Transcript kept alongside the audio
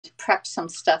prep some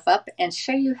stuff up and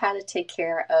show you how to take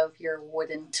care of your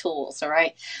wooden tools, all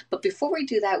right? But before we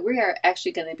do that, we are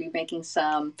actually going to be making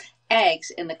some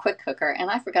eggs in the quick cooker, and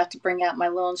I forgot to bring out my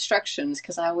little instructions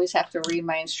because I always have to read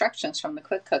my instructions from the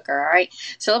quick cooker, all right?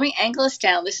 So let me angle this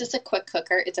down. This is a quick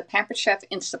cooker. It's a Pampered Chef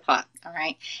Instapot, all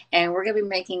right? And we're going to be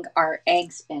making our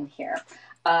eggs in here.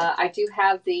 I do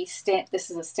have this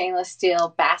is a stainless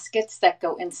steel baskets that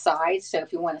go inside. So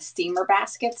if you want a steamer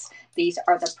baskets, these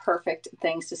are the perfect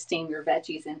things to steam your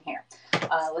veggies in here.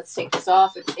 Let's take this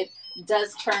off. It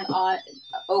does turn on,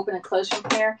 open and close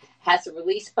from here. Has a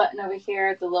release button over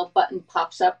here. The little button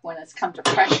pops up when it's come to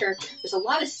pressure. There's a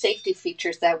lot of safety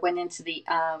features that went into the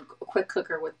quick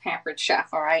cooker with Pampered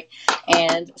Chef, all right?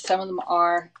 And some of them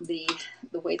are the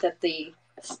way that the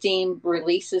steam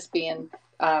releases being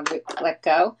let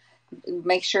go.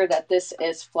 Make sure that this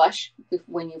is flush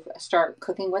when you start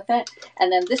cooking with it.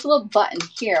 And then this little button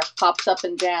here pops up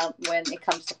and down when it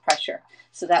comes to pressure.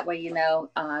 So that way you know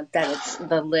that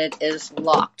the lid is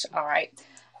locked, all right?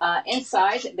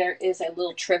 Inside, there is a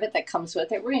little trivet that comes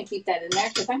with it. We're going to keep that in there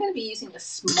because I'm going to be using the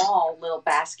small little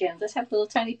basket. And this has a little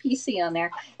tiny PC on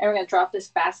there. And we're going to drop this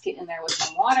basket in there with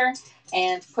some water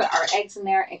and put our eggs in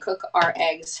there and cook our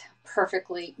eggs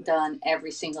perfectly done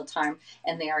every single time,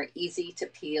 and they are easy to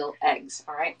peel eggs,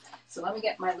 all right? So let me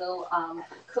get my little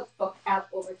cookbook out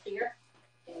over here,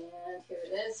 and here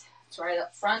it is. It's right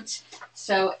up front.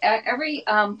 So every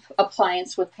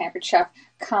appliance with Pampered Chef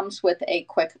comes with a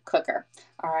quick cooker,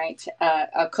 all right?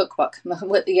 A cookbook.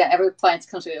 Every appliance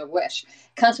comes with a wish.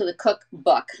 It comes with a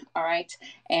cookbook, all right?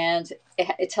 And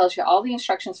it tells you all the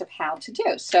instructions of how to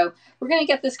do. So we're going to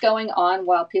get this going on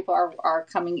while people are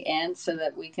coming in so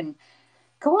that we can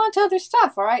go on to other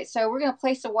stuff, all right? So we're going to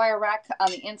place the wire rack on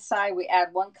the inside. We add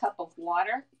 1 cup of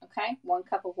water, okay? 1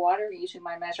 cup of water using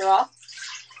my measure off.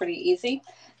 Pretty easy.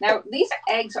 Now, these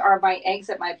eggs are my eggs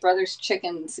that my brother's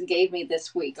chickens gave me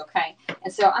this week, okay?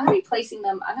 And so I'm going to be placing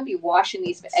them, I'm going to be washing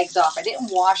these eggs off. I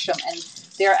didn't wash them, and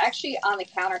they're actually on the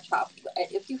countertop.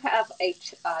 If you have a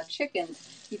chicken,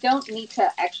 you don't need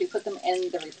to actually put them in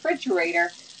the refrigerator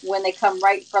when they come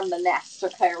right from the nest,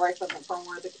 okay, right from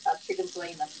where the chickens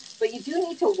lay them. But you do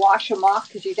need to wash them off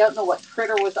because you don't know what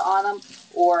critter was on them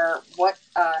or what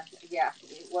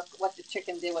the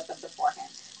chicken did with them beforehand.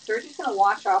 So we're just going to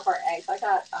wash off our eggs. I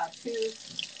got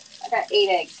 8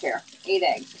 eggs here. 8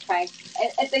 eggs, okay?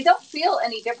 And they don't feel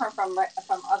any different from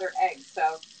other eggs.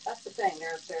 So that's the thing.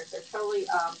 They're totally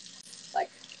like,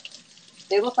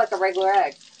 they look like a regular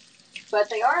egg.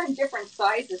 But they are in different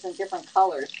sizes and different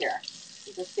colors here.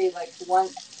 You can see like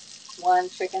one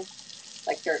chicken,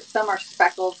 like some are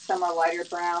speckled, some are lighter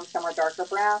brown, some are darker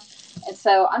brown. And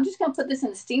so I'm just going to put this in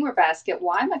the steamer basket.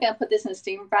 Why am I going to put this in the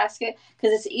steamer basket?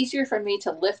 Because it's easier for me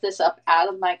to lift this up out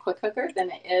of my quick cooker than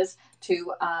it is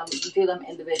to do them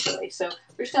individually. So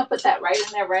we're just going to put that right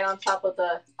in there, right on top of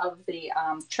the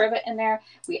trivet in there.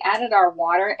 We added our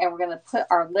water, and we're going to put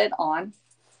our lid on.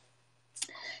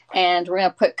 And we're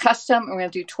going to put custom, and we're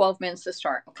going to do 12 minutes to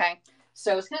start, okay?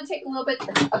 So it's going to take a little bit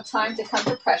of time to come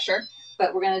to pressure,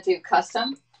 but we're going to do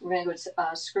custom. We're going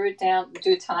to screw it down,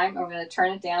 do time, and we're going to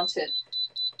turn it down to,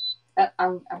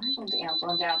 I'm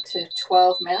going down to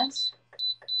 12 minutes.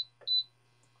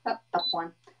 Up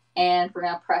one. And we're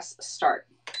going to press start.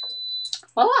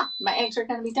 Voila, my eggs are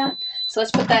going to be done. So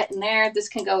let's put that in there. This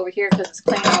can go over here because it's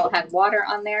clean. I'll have water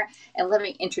on there. And let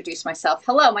me introduce myself.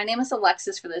 Hello, my name is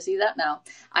Alexis, for those of you that know.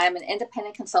 I am an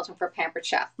independent consultant for Pampered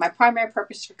Chef. My primary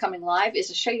purpose for coming live is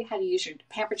to show you how to use your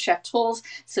Pampered Chef tools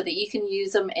so that you can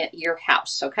use them at your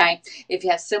house, okay? If you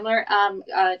have similar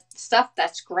stuff,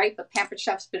 that's great, but Pampered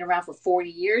Chef's been around for 40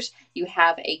 years. You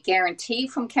have a guarantee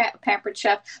from Pampered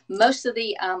Chef. Most of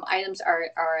the items are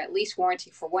at least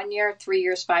warranty for 1 year, 3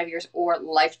 years, 5 years, or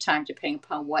lifetime, depending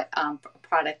upon what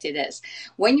product it is.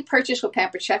 When you purchase with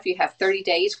Pampered Chef, you have 30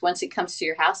 days once it comes to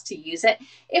your house to use it.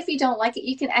 If you don't like it,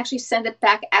 you can actually send it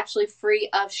back absolutely free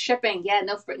of shipping. Yeah,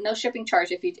 no shipping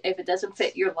charge if it doesn't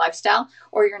fit your lifestyle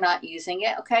or you're not using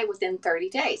it, okay, within 30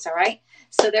 days, all right?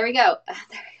 So there we go. There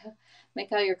we go. Make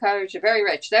all your calories are very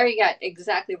rich. There you go.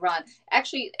 Exactly, Ron.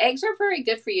 Actually, eggs are very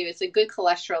good for you. It's a good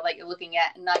cholesterol that you're looking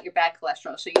at and not your bad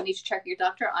cholesterol. So you need to check your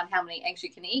doctor on how many eggs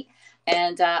you can eat.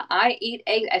 And I eat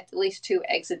at least 2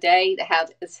 eggs a day.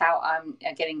 It's how I'm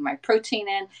getting my protein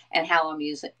in and how I'm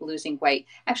losing weight.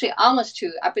 Actually, almost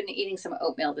 2. I've been eating some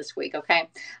oatmeal this week, okay?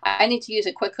 I need to use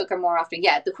a quick cooker more often.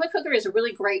 Yeah, the quick cooker is a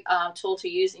really great tool to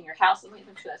use in your house. Let me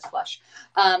make sure that's flush.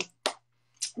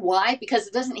 Why? Because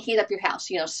it doesn't heat up your house.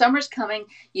 You know, summer's coming.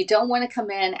 You don't want to come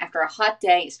in after a hot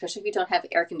day, especially if you don't have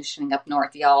air conditioning up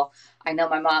north, y'all. I know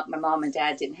my mom and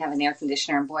dad didn't have an air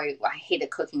conditioner, and boy, I hated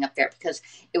cooking up there because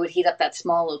it would heat up that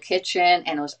small little kitchen,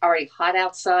 and it was already hot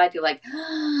outside. You're like,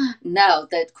 no.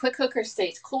 The quick cooker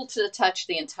stays cool to the touch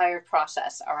the entire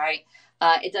process. All right.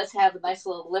 It does have a nice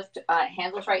little lift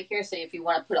handles right here, so if you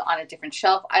want to put it on a different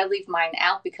shelf, I leave mine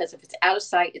out because if it's out of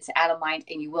sight, it's out of mind,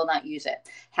 and you will not use it.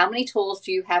 How many tools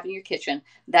do you have in your kitchen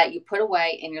that you put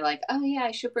away and you're like, oh yeah,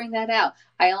 I should bring that out?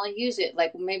 I only use it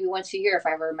like maybe once a year if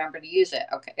I ever remember to use it.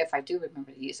 Okay, if I do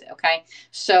remember to use it. Okay,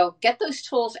 so get those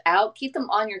tools out, keep them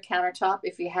on your countertop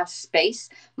if you have space.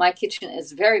 My kitchen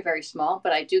is very, very small,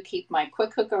 but I do keep my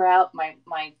quick cooker out, my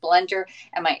blender,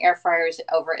 and my air fryer is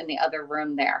over in the other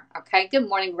room there. Okay, good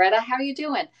morning, Retta. How are you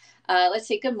doing? Let's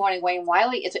see. Good morning, Wayne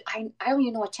Wiley. I don't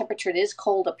even know what temperature it is.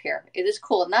 Cold up here. It is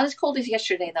cool. Not as cold as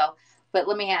yesterday though. But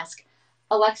let me ask,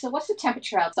 Alexa, what's the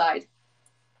temperature outside?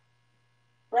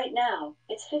 Right now,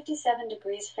 it's 57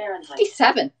 degrees Fahrenheit.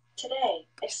 57. Today,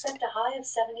 expect a high of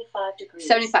 75 degrees.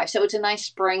 75. So it's a nice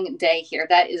spring day here.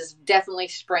 That is definitely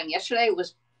spring. Yesterday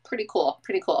was pretty cool.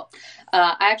 Pretty cool.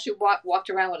 I actually walked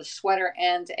around with a sweater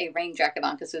and a rain jacket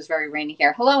on because it was very rainy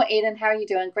here. Hello, Aiden. How are you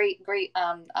doing? Great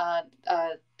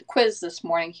quiz this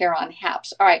morning here on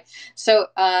HAPS. All right. So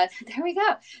there we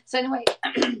go. So anyway.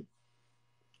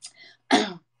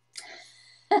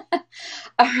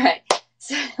 All right.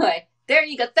 So anyway, there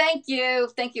you go. Thank you.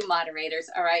 Thank you, moderators.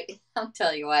 All right. I'll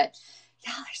tell you what.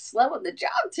 Y'all are slow on the job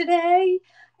today.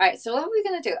 All right. So what are we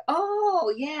going to do?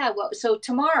 Oh, yeah. Well, so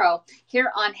tomorrow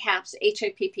here on HAPS,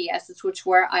 HAPPS, which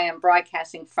where I am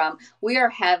broadcasting from, we are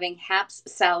having HAPS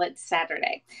Salad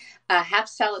Saturday.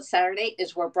 HAPS Salad Saturday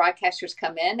is where broadcasters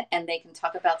come in and they can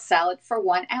talk about salad for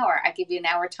 1 hour. I give you an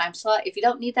hour time slot. If you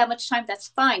don't need that much time, that's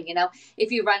fine. You know,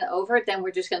 if you run over, then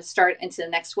we're just going to start into the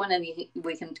next one and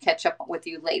we can catch up with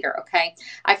you later. Okay.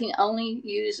 I can only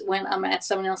use when I'm at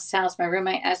someone else's house. My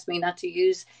roommate asked me not to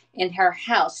use in her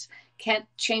house. Can't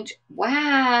change.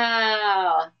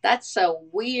 Wow. That's so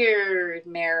weird,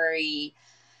 Mary.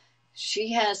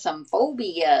 She has some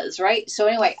phobias, right? So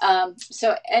anyway,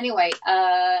 so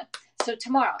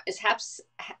tomorrow is HAPS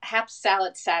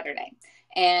Salad Saturday,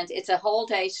 and it's a whole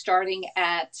day starting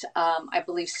at I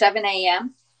believe 7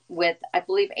 a.m. with I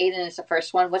believe Aiden is the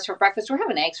first one. What's for breakfast? We're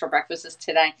having eggs for breakfast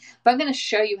today, but I'm going to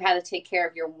show you how to take care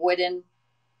of your wooden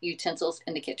utensils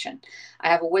in the kitchen. I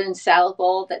have a wooden salad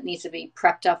bowl that needs to be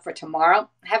prepped up for tomorrow.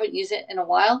 I haven't used it in a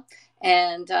while,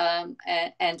 and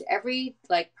every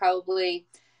probably.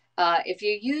 If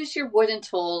you use your wooden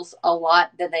tools a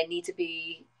lot, then they need to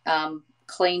be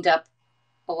cleaned up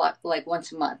a lot, like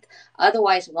once a month.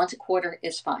 Otherwise, once a quarter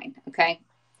is fine. Okay.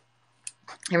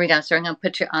 Here we go. So I'm going to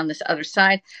put you on this other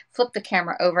side, flip the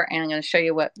camera over, and I'm going to show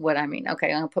you what I mean.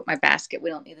 Okay, I'm going to put my basket. We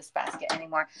don't need this basket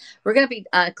anymore. We're going to be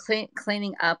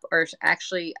cleaning up, or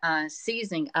actually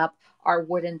seasoning up our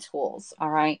wooden tools.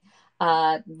 All right.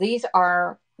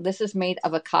 This is made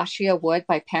of acacia wood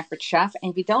by Pampered Chef.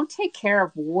 And if you don't take care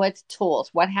of wood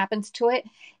tools, what happens to it?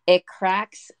 It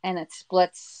cracks and it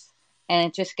splits and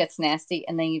it just gets nasty,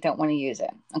 and then you don't want to use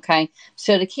it. Okay.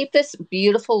 So to keep this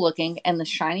beautiful looking and the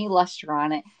shiny luster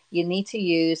on it, you need to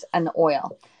use an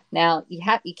oil. Now you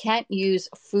can't use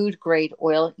food grade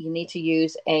oil. You need to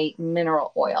use a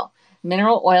mineral oil.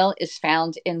 Mineral oil is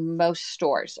found in most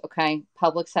stores. Okay.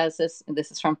 Publix has this.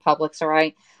 This is from Publix. All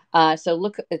right. So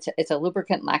look, it's a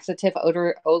lubricant, laxative,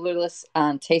 odorless,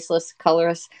 tasteless,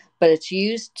 colorless, but it's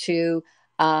used to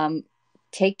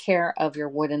take care of your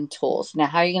wooden tools. Now,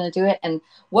 how are you going to do it? And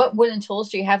what wooden tools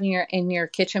do you have in your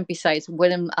kitchen besides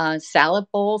wooden salad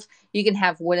bowls? You can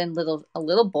have wooden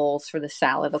little bowls for the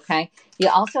salad. Okay. You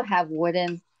also have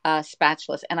wooden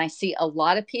spatulas, and I see a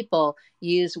lot of people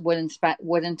use wooden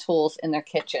tools in their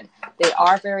kitchen. They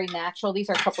are very natural. These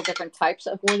are a couple different types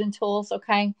of wooden tools.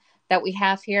 Okay. That we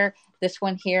have here. This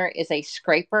one here is a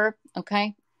scraper.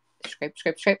 Okay.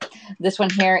 Scrape. This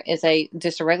one here is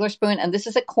just a regular spoon, and this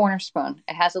is a corner spoon.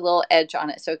 It has a little edge on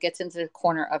it, so it gets into the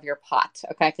corner of your pot.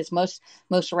 Okay, because most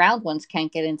round ones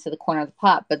can't get into the corner of the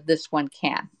pot, but this one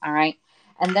can. All right.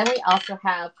 And then we also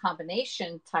have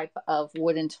combination type of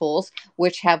wooden tools,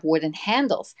 which have wooden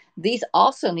handles. These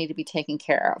also need to be taken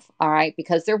care of. All right,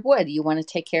 because they're wood. You want to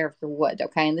take care of your wood.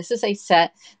 Okay, and this is a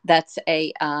set that's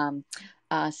a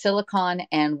silicone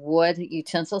and wood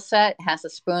utensil set. It has a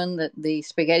spoon, the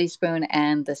spaghetti spoon,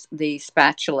 and the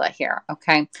spatula here.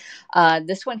 Okay.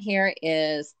 This one here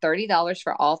is $30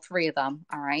 for all three of them.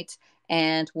 All right.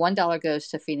 And $1 goes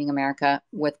to Feeding America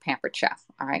with Pampered Chef.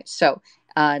 All right. So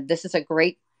this is a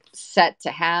great set to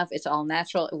have. It's all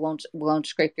natural. It won't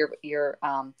scrape your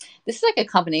this is like a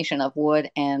combination of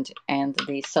wood and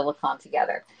the silicone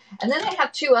together. And then I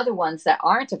have two other ones that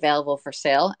aren't available for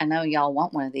sale. I know y'all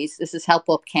want one of these. This is Help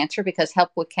with Cancer, because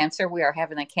Help with Cancer, we are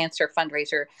having a cancer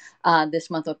fundraiser this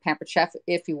month with Pampered Chef.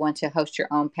 If you want to host your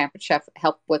own Pampered Chef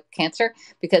Help with Cancer,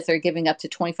 because they're giving up to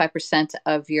 25%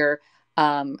 of your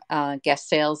guest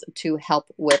sales to help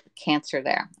with cancer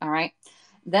there. All right.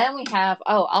 Then we have,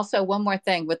 also one more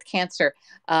thing with cancer.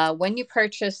 When you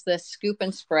purchase the Scoop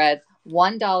and Spread,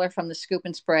 $1 from the Scoop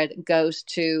and Spread goes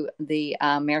to the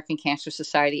American Cancer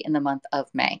Society in the month of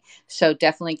May. So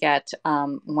definitely get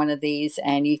one of these,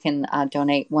 and you can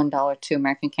donate $1 to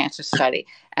American Cancer Society.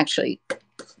 Actually,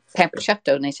 Pampered Chef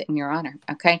donates it in your honor.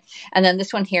 Okay. And then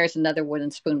this one here is another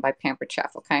wooden spoon by Pampered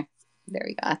Chef. Okay. There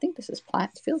you go. I think this is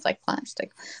plastic. It feels like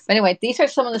plastic. But anyway, these are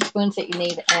some of the spoons that you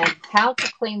need. And how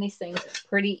to clean these things is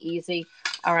pretty easy.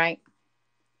 All right.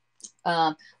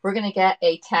 We're going to get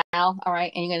a towel. All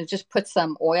right. And you're going to just put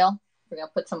some oil. I'm going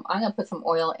to put some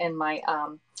oil in my,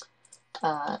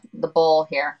 the bowl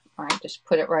here. All right. Just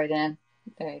put it right in.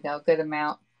 There you go. Good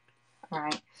amount. All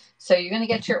right. So you're going to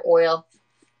get your oil.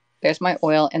 There's my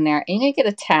oil in there. And you're going to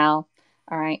get a towel.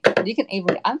 All right. You can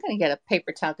even, I'm going to get a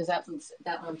paper towel because that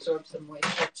one absorbs some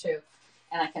moisture too.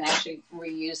 And I can actually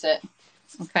reuse it.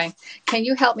 Okay. Can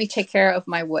you help me take care of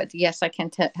my wood? Yes, I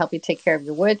can help you take care of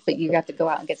your wood, but you have to go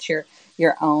out and get your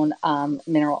own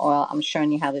mineral oil. I'm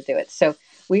showing you how to do it. So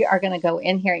we are going to go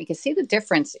in here. You can see the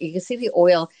difference. You can see the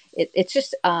oil. It's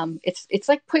just, it's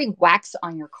like putting wax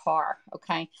on your car.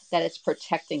 Okay. That it's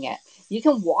protecting it. You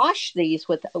can wash these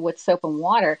with soap and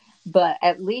water, but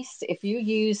at least if you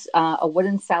use a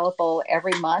wooden salad bowl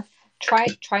every month, try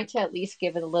to at least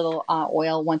give it a little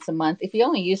oil once a month. If you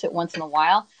only use it once in a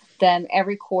while, then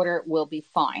every quarter will be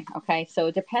fine. Okay, so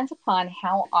it depends upon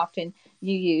how often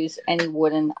you use any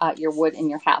your wood in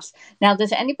your house. Now,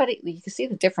 does anybody? You can see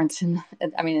the difference in.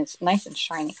 I mean, it's nice and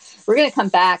shiny. We're going to come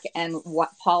back and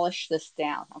polish this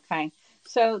down. Okay.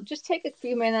 So just take a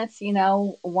few minutes,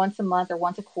 once a month or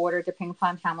once a quarter, depending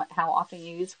upon how often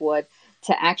you use wood,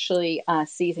 to actually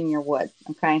season your wood.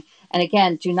 Okay. And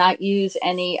again, do not use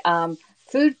any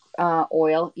food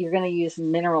oil. You're going to use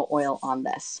mineral oil on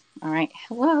this. All right.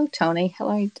 Hello, Tony.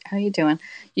 Hello. How you doing?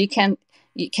 Can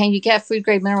you get food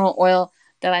grade mineral oil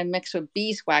that I mix with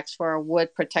beeswax for a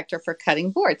wood protector for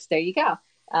cutting boards? There you go.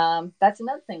 That's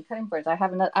another thing. Cutting boards. I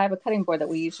have a cutting board that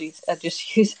we usually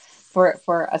just use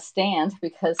for a stand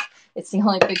because it's the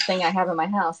only big thing I have in my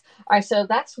house. All right, so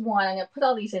that's one. I'm going to put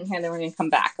all these in here, and then we're going to come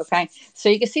back, okay? So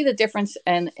you can see the difference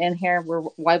in here. We're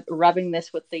rubbing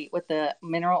this with the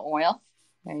mineral oil.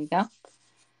 There you go.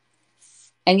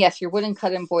 And yes, your wooden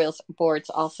cutting boards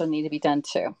also need to be done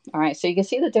too. All right, so you can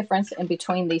see the difference in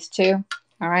between these two.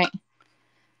 All right,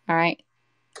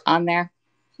 on there.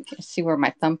 You can see where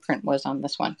my thumbprint was on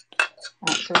this one. All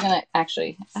right, so we're going to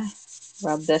actually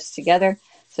rub this together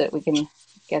so that we can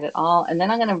get it all. And then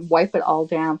I'm going to wipe it all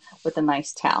down with a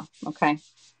nice towel, okay?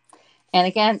 And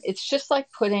again, it's just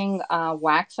like putting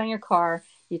wax on your car.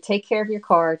 You take care of your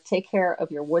car, take care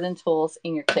of your wooden tools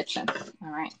in your kitchen.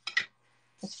 All right,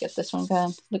 let's get this one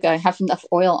going. Look, I have enough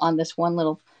oil on this one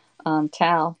little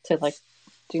towel to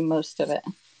do most of it.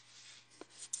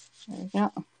 There we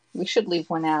go. We should leave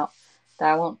one out that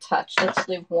I won't touch. Let's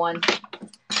leave one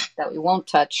that we won't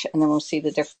touch, and then we'll see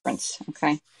the difference,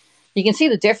 okay? You can see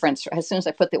the difference as soon as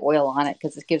I put the oil on it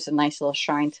because it gives a nice little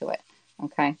shine to it,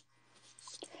 okay?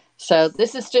 So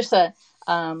this is just a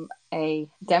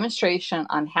demonstration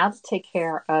on how to take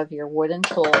care of your wooden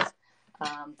tools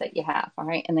that you have, all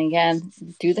right? And again,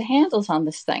 do the handles on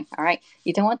this thing, all right?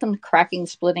 You don't want them cracking,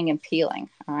 splitting, and peeling,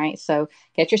 all right? So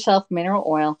get yourself mineral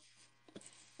oil,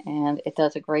 and it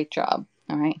does a great job,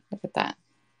 all right? Look at that.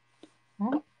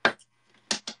 All right.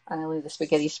 I'm going to leave the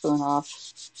spaghetti spoon off,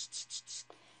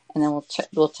 and then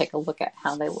we'll take a look at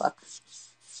how they look.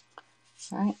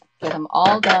 All right, get them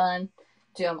all done.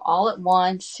 Do them all at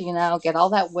once, get all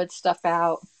that wood stuff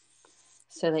out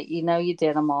so that you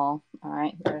did them all. All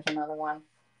right, here's another one.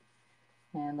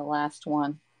 And the last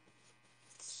one.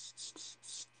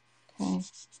 Okay.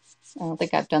 I don't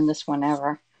think I've done this one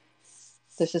ever.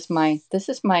 This is my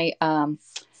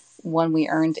one we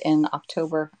earned in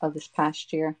October of this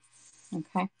past year.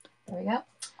 Okay, there we go.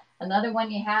 Another one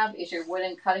you have is your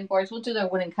wooden cutting boards. We'll do the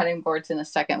wooden cutting boards in a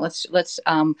second. Let's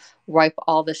wipe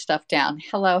all this stuff down.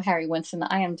 Hello, Harry Winston.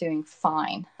 I am doing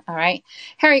fine. All right,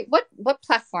 Harry. What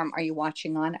platform are you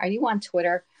watching on? Are you on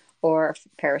Twitter or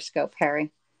Periscope, Harry?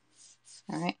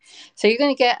 All right. So you're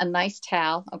going to get a nice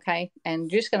towel, okay,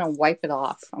 and you're just going to wipe it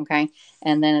off, okay,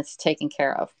 and then it's taken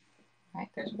care of. All right.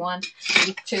 There's one.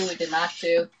 These two we did not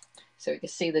do. so you can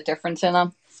see the difference in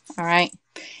them. All right.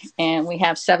 And we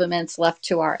have 7 minutes left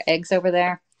to our eggs over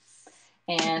there.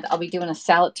 And I'll be doing a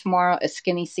salad tomorrow, a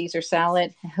skinny Caesar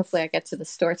salad. Hopefully I get to the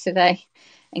store today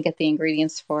and get the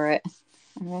ingredients for it.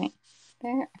 All right.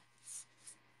 There.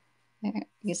 There.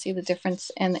 You see the difference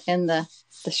in the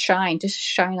shine, just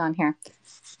shine on here.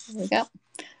 There we go.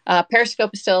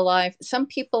 Periscope is still alive. Some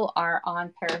people are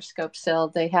on Periscope still.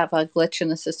 They have a glitch in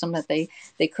the system that they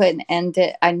couldn't end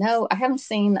it. I know. I haven't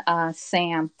seen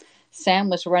Sam. Sam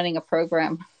was running a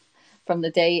program from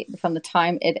the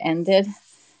time it ended,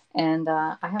 and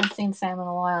I haven't seen Sam in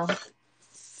a while.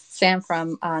 Sam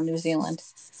from New Zealand.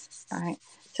 All right.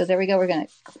 So there we go. We're going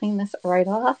to clean this right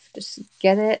off. Just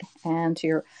get it, and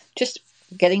you're just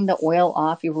getting the oil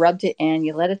off. You rubbed it in,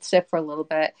 you let it sit for a little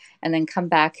bit, and then come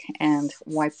back and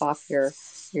wipe off your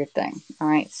thing. All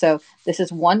right. So this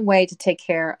is one way to take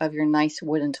care of your nice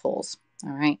wooden tools.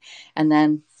 All right. And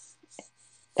then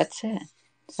that's it.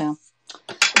 So,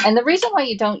 and the reason why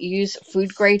you don't use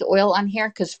food grade oil on here,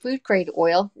 because food grade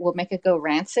oil will make it go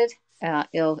rancid.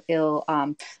 It'll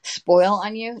spoil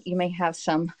on you. You may have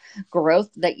some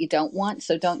growth that you don't want.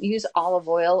 So don't use olive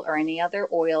oil or any other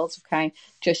oils. Okay.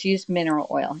 Just use mineral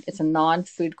oil. It's a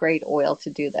non-food grade oil to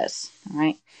do this. All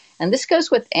right. And this goes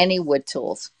with any wood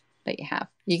tools that you have.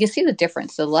 You can see the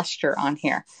difference, the luster on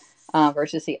here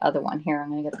versus the other one here. I'm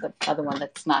going to get the other one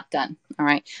that's not done. All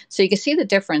right. So you can see the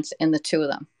difference in the two of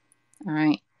them. All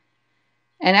right.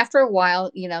 And after a while,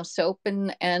 you know, soap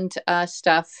and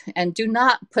stuff, and do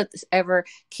not ever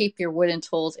keep your wooden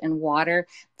tools in water.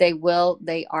 They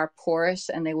are porous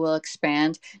and they will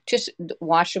expand. Just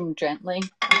wash them gently.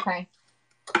 Okay.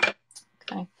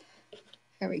 Okay.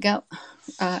 Here we go.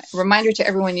 Reminder to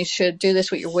everyone, you should do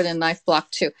this with your wooden knife block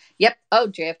too. Yep. Oh,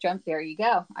 JF jump. There you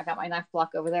go. I got my knife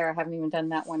block over there. I haven't even done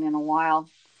that one in a while.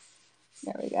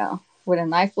 There we go.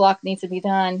 Wooden knife block needs to be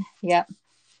done. Yep.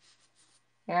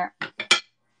 There.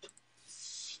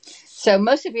 So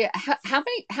most of you, how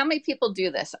many people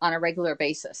do this on a regular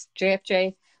basis?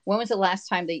 JFJ, when was the last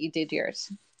time that you did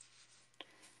yours?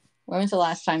 When was the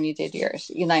last time you did yours?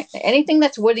 You know, anything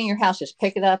that's wood in your house, just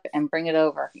pick it up and bring it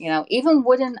over. You know, even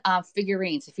wooden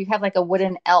figurines. If you have like a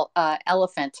wooden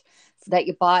elephant that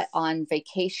you bought on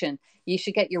vacation, you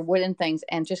should get your wooden things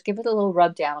and just give it a little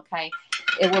rub down, okay?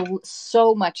 It will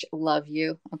so much love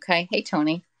you, okay? Hey,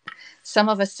 Tony. Some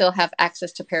of us still have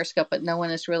access to Periscope, but no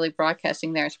one is really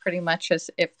broadcasting there. It's pretty much as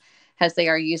they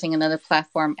are using another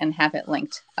platform and have it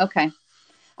linked. Okay.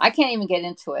 I can't even get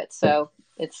into it. So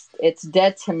it's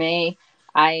dead to me.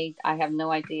 I have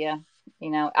no idea.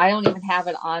 You know, I don't even have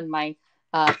it on my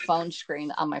phone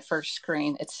screen, on my first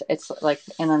screen. It's like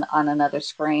on another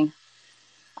screen.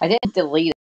 I didn't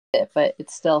delete it, but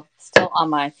it's still in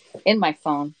my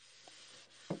phone.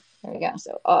 There we go.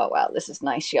 So, oh, wow, this is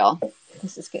nice, y'all.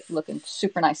 This is looking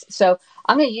super nice. So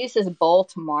I'm going to use this bowl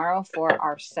tomorrow for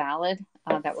our salad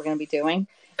that we're going to be doing.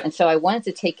 And so I wanted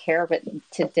to take care of it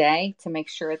today to make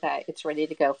sure that it's ready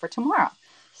to go for tomorrow.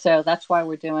 So that's why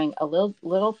we're doing a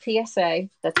little PSA,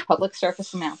 that's public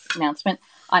service announcement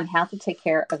on how to take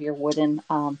care of your wooden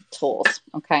tools,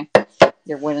 okay?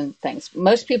 Your wooden things.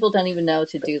 Most people don't even know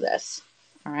to do this,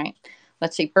 all right?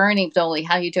 Let's see, Bernie Dolly,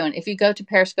 how you doing? If you go to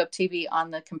Periscope TV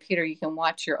on the computer, you can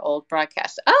watch your old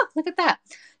broadcast. Oh, look at that.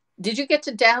 Did you get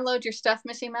to download your stuff,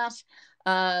 Missy Mouse?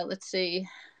 Let's see.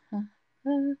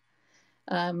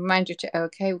 Reminder to,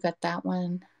 okay, we got that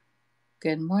one.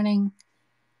 Good morning.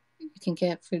 You can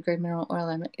get food grade mineral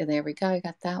oil. There we go. I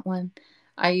got that one.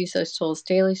 I use those tools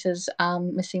daily, says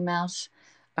Missy Mouse.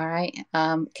 All right.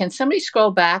 Can somebody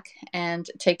scroll back and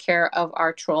take care of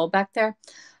our troll back there?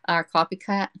 Our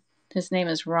copycat. His name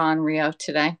is Ron Rio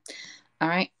today. All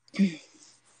right.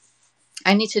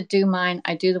 I need to do mine.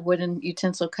 I do the wooden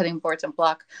utensil cutting boards and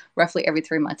block roughly every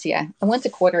 3 months. Yeah. And once a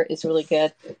quarter is really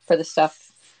good for the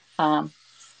stuff. But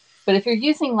if you're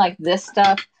using like this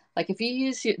stuff, like if you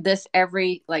use this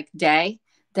every like day,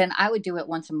 then I would do it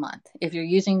once a month. If you're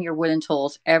using your wooden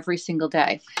tools every single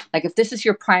day, like if this is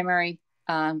your primary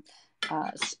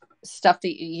stuff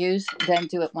that you use, then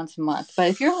do it once a month. But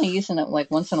if you're only using it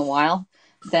like once in a while,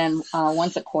 then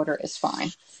once a quarter is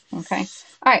fine. Okay.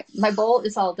 All right. My bowl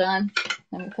is all done.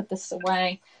 Let me put this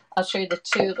away. I'll show you the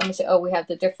two. Let me see. Oh, we have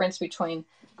the difference between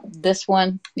this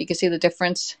one. You can see the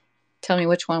difference. Tell me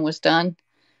which one was done.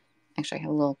 Actually, I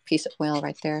have a little piece of oil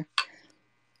right there.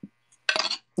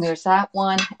 There's that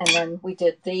one. And then we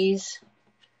did these.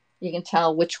 You can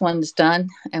tell which one's done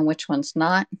and which one's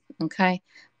not. Okay.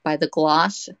 By the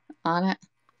gloss on it.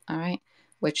 All right.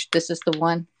 Which this is the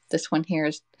one. This one here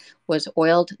was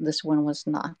oiled. This one was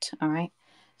not. All right.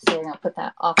 So we're going to put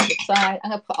that off to the side. I'm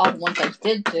going to put all the ones I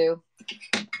did do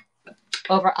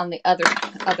over on the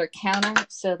other counter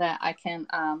so that I can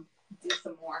do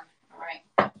some more.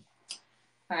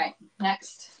 All right.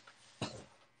 Next.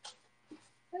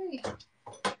 Hey.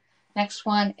 Next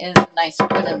one is a nice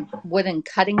wooden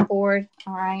cutting board.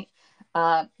 All right.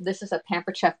 This is a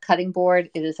Pampered Chef cutting board.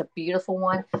 It is a beautiful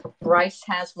one. Bryce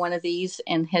has one of these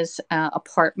in his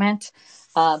apartment.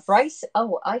 Bryce,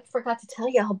 oh, I forgot to tell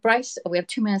you, Bryce, we have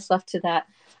 2 minutes left to that.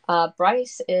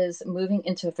 Bryce is moving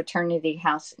into a fraternity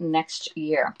house next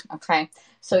year. Okay.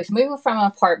 So he's moving from an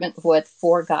apartment with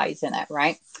 4 guys in it,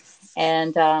 right?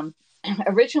 And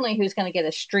originally he was going to get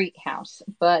a street house,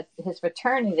 but his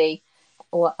fraternity,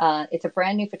 it's a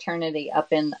brand new fraternity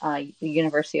up in the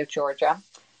University of Georgia.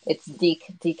 It's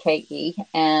DKE,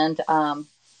 and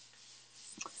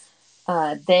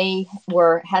they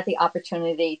had the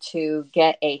opportunity to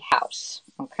get a house.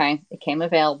 Okay, it came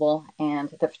available, and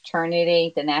the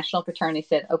fraternity, the national fraternity,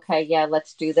 said, "Okay, yeah,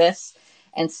 let's do this."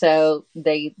 And so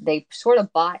they sort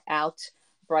of bought out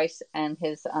Bryce and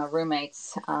his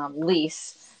roommate's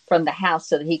lease from the house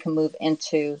so that he can move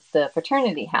into the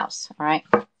fraternity house. All right.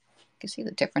 You can see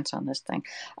the difference on this thing.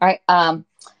 All right.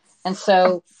 And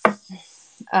so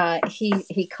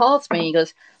he calls me. He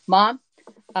goes, "Mom,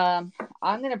 I'm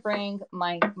going to bring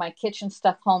my kitchen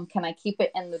stuff home. Can I keep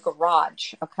it in the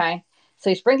garage?" Okay. So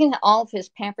he's bringing all of his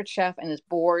Pampered Chef and his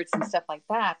boards and stuff like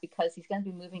that because he's going to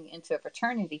be moving into a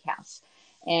fraternity house.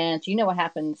 And you know what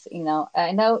happens, you know,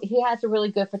 I know he has a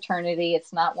really good fraternity.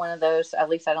 It's not one of those, at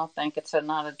least I don't think it's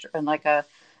not like a,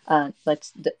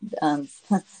 let's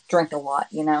drink a lot,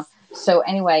 you know? So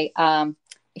anyway,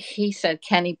 he said,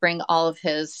 can he bring all of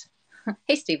his,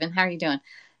 hey, Stephen, how are you doing?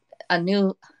 I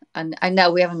know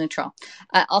we have a neutral.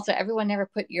 Also, everyone never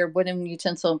put your wooden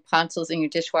utensil utensils in your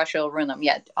dishwasher or ruin them.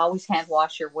 Yet, always hand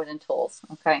wash your wooden tools,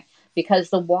 okay? Because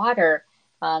the water,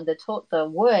 the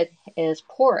wood is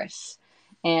porous,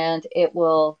 and it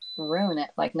will ruin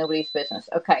it like nobody's business.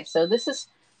 Okay, so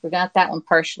we got that one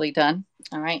partially done.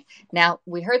 All right. Now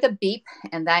we heard the beep,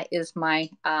 and that is my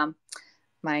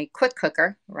my quick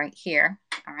cooker right here.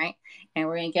 All right, and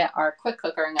we're gonna get our quick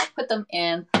cooker and I'll put them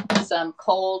in some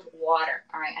cold water.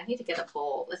 All right, I need to get a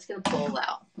bowl. Let's get a bowl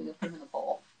out. We're gonna put them in a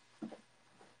bowl.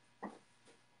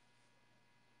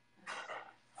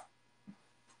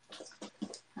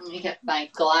 I'm gonna get my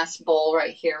glass bowl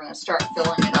right here. I'm gonna start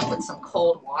filling it up with some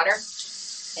cold water,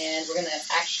 and we're gonna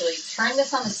actually turn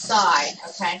this on the side,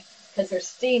 okay? Because there's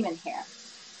steam in here,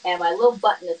 and my little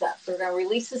button is up. So we're gonna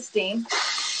release the steam.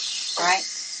 All right,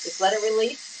 just let it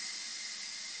release.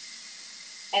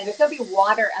 And there's going to be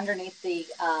water underneath the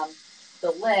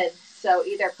lid, so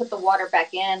either put the water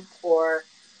back in or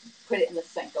put it in the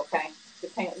sink, okay?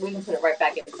 We can put it right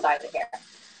back inside of here.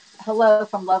 Hello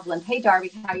from Loveland. Hey,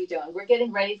 Darby, how are you doing? We're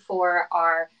getting ready for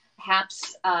our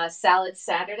Haps Salad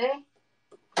Saturday,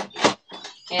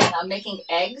 and I'm making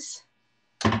eggs.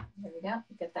 There we go.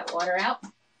 Get that water out.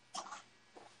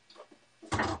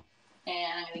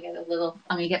 And I'm going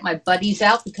to get my buddies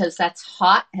out because that's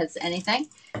hot as anything.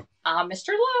 Mr.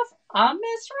 Love,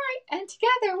 Miss Right, and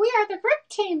together we are the grip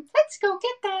team. Let's go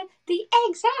get the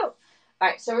eggs out. All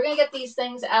right, so we're going to get these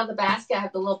things out of the basket. I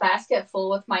have the little basket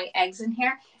full with my eggs in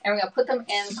here, and we're going to put them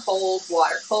in cold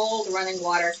water, cold running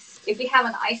water. If you have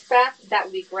an ice bath, that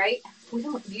would be great. We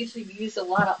don't usually use a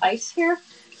lot of ice here,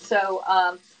 so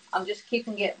I'm just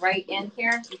keeping it right in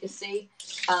here. You can see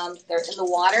they're in the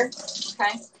water,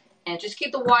 okay? And just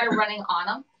keep the water running on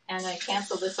them. And I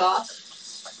cancel this off.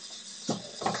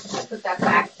 Put that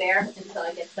back there until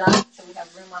I get done, so we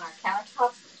have room on our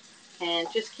countertop. And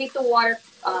just keep the water,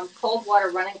 cold water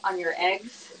running on your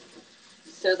eggs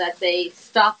so that they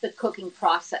stop the cooking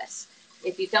process.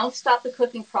 If you don't stop the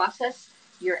cooking process,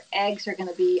 your eggs are going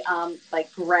to be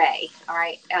like gray. All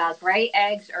right, gray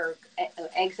eggs or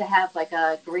eggs that have like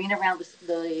a green around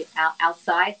the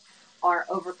outside are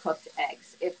overcooked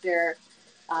eggs. If they're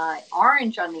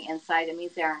orange on the inside, it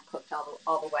means they aren't cooked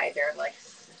all the way. They're like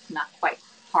not quite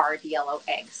hard yellow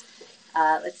eggs.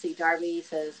 Let's see. Darby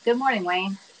says, "Good morning,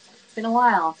 Wayne. It's been a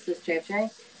while," says JFJ.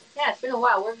 Yeah, it's been a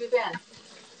while. Where have you been?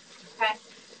 Okay.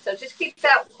 So just keep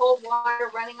that cold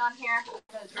water running on here. I'm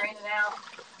going to drain it out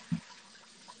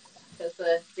because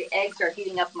the eggs are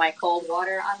heating up my cold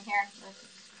water on here.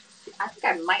 I think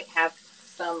I might have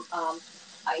some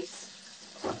ice.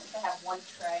 I have one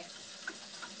tray.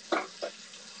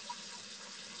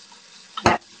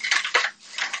 Yep.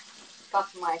 Got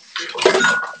some ice.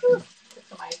 Put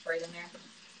some ice right in there.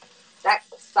 That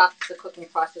stops the cooking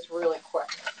process really quick.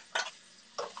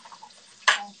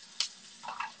 Okay.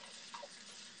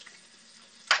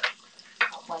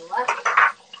 One left.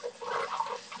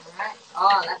 All right.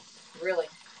 Oh, that's really.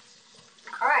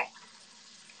 All right.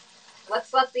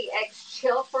 Let's let the eggs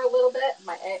chill for a little bit.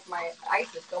 My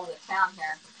ice is going to town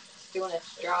here, doing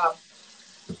its job.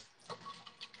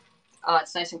 Oh,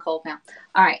 it's nice and cold now.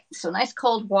 All right, so nice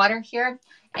cold water here.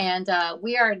 And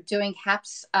we are doing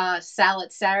Haps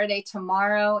Salad Saturday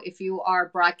tomorrow. If you are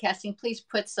broadcasting, please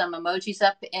put some emojis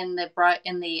up in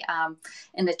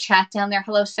the chat down there.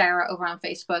 Hello, Sarah, over on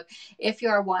Facebook. If you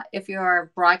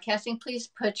are broadcasting, please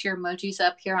put your emojis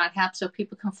up here on Haps so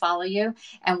people can follow you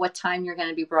and what time you're going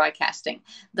to be broadcasting.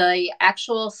 The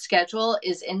actual schedule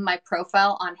is in my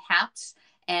profile on Haps,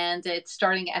 and it's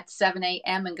starting at 7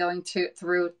 a.m. and going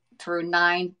through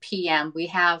 9 p.m. We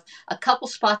have a couple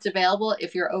spots available.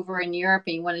 If you're over in Europe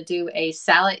and you want to do a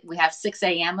salad, we have 6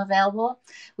 a.m. available.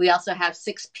 We also have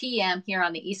 6 p.m. here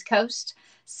on the East Coast,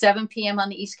 7 p.m. on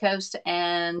the East Coast,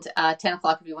 and 10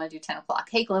 o'clock if you want to do 10 o'clock.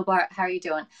 Hey, Globar, how are you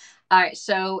doing? All right,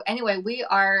 so anyway, we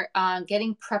are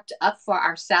getting prepped up for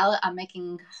our salad. I'm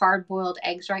making hard-boiled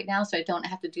eggs right now, so I don't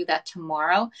have to do that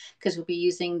tomorrow because we'll be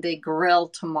using the grill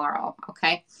tomorrow,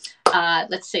 okay?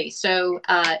 Let's see. So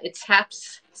it's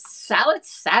Haps Salad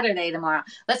Saturday tomorrow.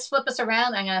 Let's flip us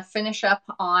around. I'm going to finish up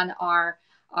on our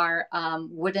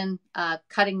wooden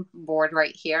cutting board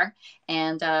right here,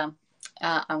 and I'm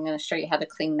going to show you how to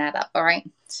clean that up, all right?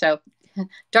 So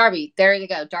Darby, there you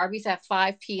go. Darby's at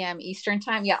 5 p.m. Eastern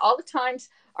time. Yeah, all the times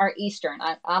are Eastern.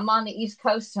 I'm on the East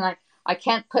Coast, and I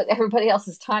can't put everybody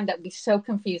else's time. That would be so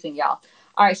confusing, y'all.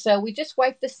 All right, so we just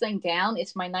wiped this thing down.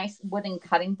 It's my nice wooden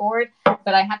cutting board,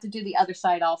 but I have to do the other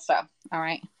side also. All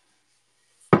right.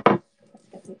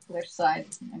 Get the other side.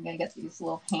 I'm going to get these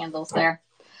little handles there.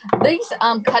 These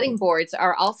cutting boards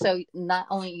are also not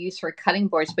only used for cutting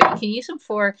boards, but you can use them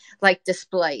for like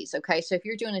displays. Okay, so if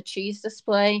you're doing a cheese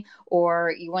display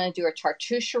or you want to do a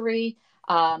charcuterie,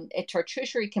 a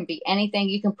charcuterie can be anything.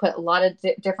 You can put a lot of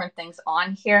different things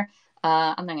on here.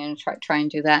 I'm not going to try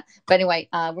and do that, but anyway,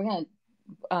 we're going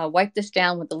to wipe this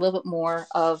down with a little bit more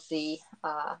of the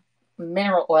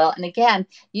mineral oil. And again,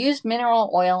 use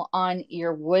mineral oil on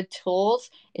your wood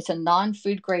tools. It's a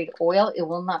non-food grade oil. It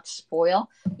will not spoil.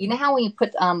 You know how when you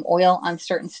put oil on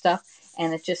certain stuff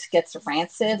and it just gets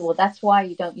rancid? Well, that's why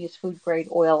you don't use food grade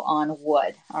oil on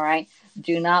wood. All right.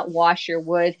 Do not wash your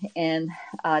wood in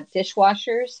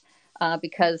dishwashers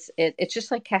because it's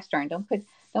just like cast iron. Don't put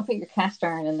your cast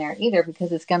iron in there either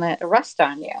because it's going to rust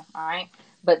on you. All right.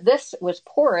 But this was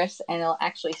porous and it'll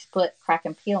actually split, crack,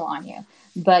 and peel on you.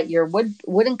 But your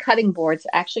wooden cutting boards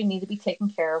actually need to be taken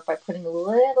care of by putting a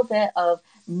little bit of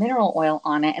mineral oil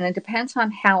on it. And it depends on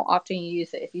how often you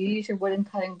use it. If you use your wooden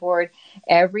cutting board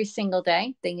every single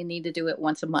day, then you need to do it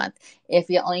once a month. If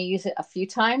you only use it a few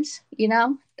times,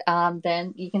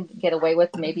 then you can get away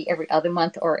with maybe every other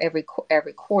month or every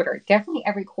quarter. Definitely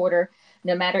every quarter,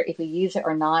 no matter if you use it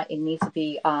or not, it needs to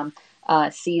be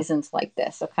seasons like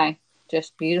this, okay?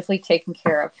 Just beautifully taken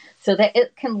care of so that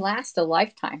it can last a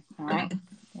lifetime. All right,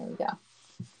 there we go.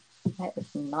 That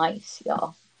is nice,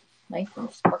 y'all. Nice and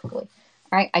sparkly.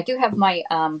 All right, I do have my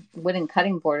wooden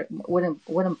cutting board,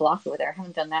 wooden block over there. I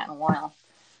haven't done that in a while.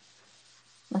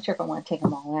 I'm not sure if I want to take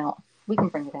them all out. We can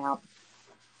bring it out.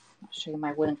 I'll show you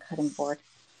my wooden cutting board.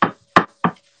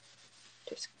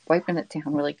 Just wiping it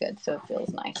down really good so it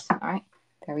feels nice. All right,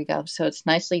 there we go. So it's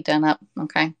nicely done up,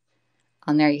 okay?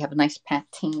 On there, you have a nice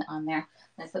patine on there.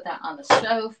 Let's put that on the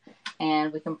stove,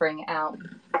 and we can bring out,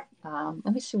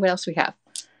 let me see what else we have.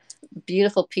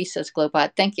 Beautiful pieces,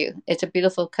 Globot. Thank you. It's a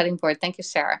beautiful cutting board. Thank you,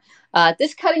 Sarah.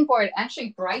 This cutting board,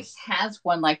 actually, Bryce has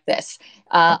one like this.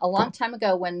 A long time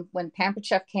ago when Pampered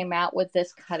Chef came out with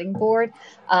this cutting board,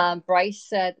 Bryce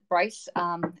had,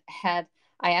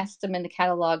 I asked him in the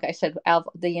catalog, I said, out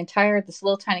of this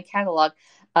little tiny catalog,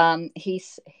 I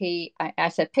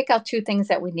said, pick out 2 things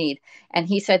that we need. And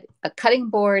he said a cutting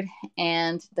board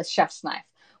and the chef's knife.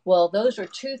 Well, those are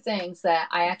 2 things that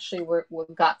I actually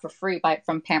got for free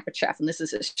from Pampered Chef. And this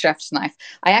is a chef's knife.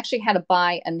 I actually had to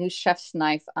buy a new chef's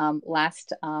knife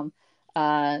last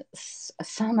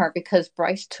summer because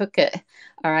Bryce took it.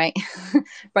 All right.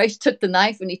 Bryce took the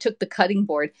knife and he took the cutting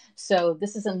board. So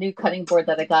this is a new cutting board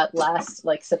that I got last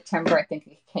September. I think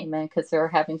it came in because they were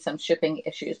having some shipping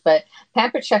issues, but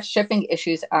Pampered Chef shipping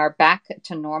issues are back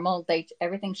to normal.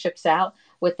 Everything ships out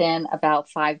within about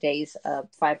 5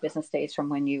 business days from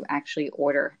when you actually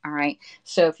order. All right.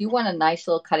 So if you want a nice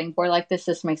little cutting board like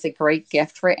this makes a great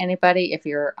gift for anybody. If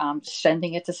you're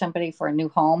sending it to somebody for a new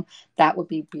home, that would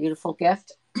be a beautiful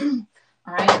gift. All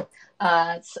right.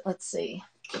 Let's see.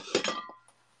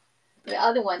 The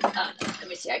other one, let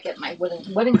me see. I get my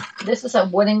wooden. This is a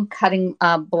wooden cutting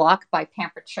block by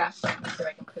Pampered Chef. Let me see if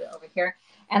I can put it over here.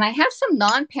 And I have some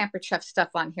non-Pampered Chef stuff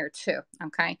on here too.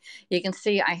 Okay, you can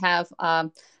see I have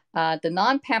The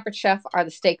non-pampered chef are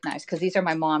the steak knives because these are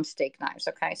my mom's steak knives.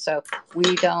 Okay, so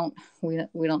we don't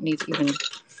need to even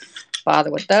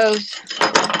bother with those.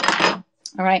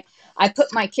 All right. I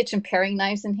put my kitchen paring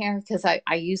knives in here because I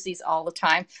use these all the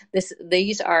time.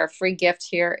 These are a free gift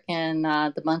here in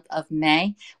the month of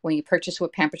May. When you purchase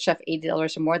with Pampered Chef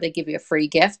 $80 or more, they give you a free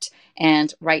gift.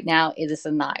 And right now it is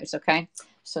the knives. Okay.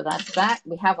 So that's that.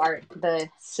 We have the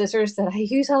scissors that I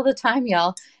use all the time,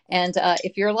 y'all. And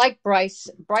if you're like Bryce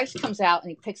comes out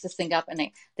and he picks this thing up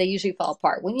and they usually fall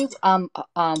apart. When you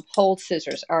hold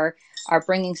scissors or are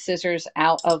bringing scissors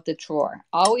out of the drawer,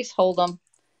 always hold them.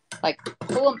 Like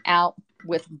pull them out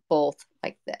with both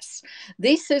like this.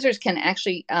 These scissors can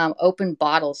actually open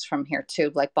bottles from here too,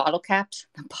 like bottle caps.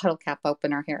 The bottle cap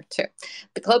opener here too.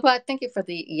 The Globot, thank you for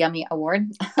the yummy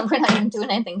award. We're not even doing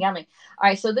anything yummy. All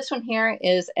right, so this one here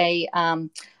is a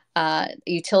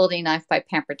utility knife by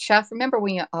Pampered Chef. Remember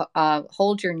when you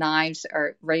hold your knives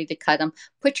or ready to cut them,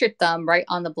 put your thumb right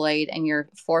on the blade and your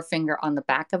forefinger on the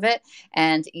back of it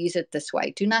and use it this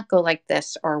way. Do not go like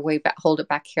this or way back, hold it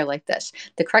back here like this.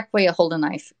 The correct way to hold a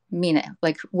knife, mean it.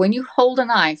 Like when you hold a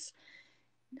knife,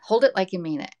 hold it like you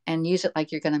mean it and use it like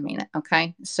you're going to mean it.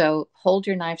 Okay. So hold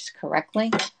your knives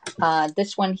correctly.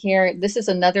 This one here, this is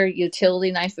another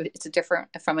utility knife. It's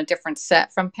from a different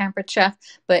set from Pampered Chef,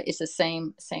 but it's the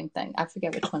same thing. I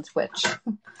forget which one's which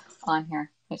on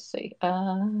here. Let's see.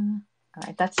 All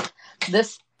right. That's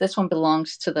this one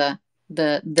belongs to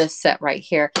this set right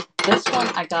here. This one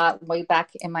I got way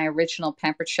back in my original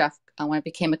Pampered Chef. When I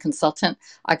became a consultant,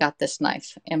 I got this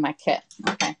knife in my kit.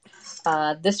 Okay.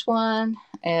 This one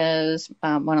is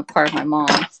part of my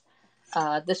mom's.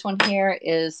 This one here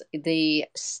is the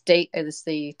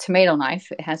tomato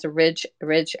knife. It has a ridge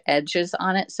edges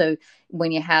on it. So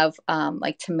when you have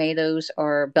like tomatoes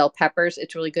or bell peppers,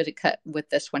 it's really good to cut with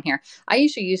this one here. I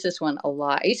usually use this one a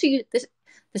lot. I used to use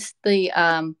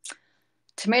the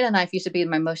tomato knife used to be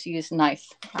my most used knife.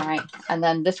 All right. And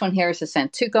then this one here is a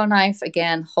Santuco knife.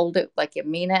 Again, hold it like you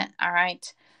mean it. All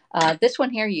right. This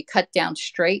one here, you cut down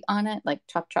straight on it, like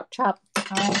chop, chop, chop. All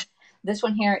right. This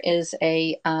one here is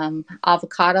a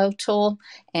avocado tool,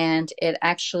 and it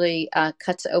actually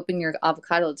cuts open your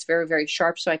avocado. It's very, very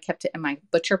sharp, so I kept it in my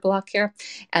butcher block here.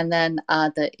 And then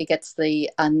it gets the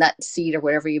nut seed or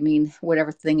whatever you mean,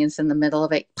 whatever thing is in the middle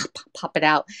of it, pop it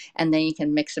out, and then you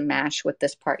can mix and mash with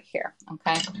this part here,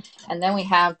 okay? And then we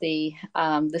have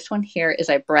this one here is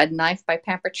a bread knife by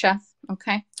Pampered Chef,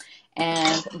 okay?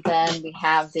 And then we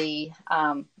have the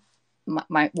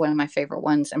one of my favorite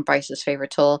ones and Bryce's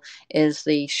favorite tool is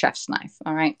the chef's knife.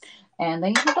 All right. And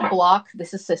then you have the block.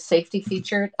 This is a safety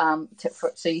feature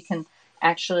so you can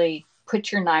actually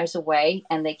put your knives away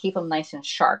and they keep them nice and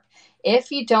sharp.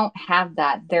 If you don't have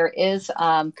that, there is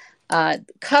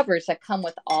covers that come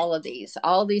with all of these.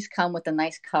 All of these come with a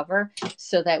nice cover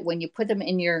so that when you put them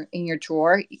in your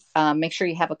drawer, make sure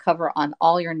you have a cover on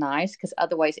all your knives because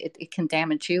otherwise it can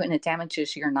damage you and it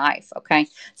damages your knife. Okay,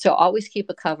 so always keep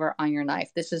a cover on your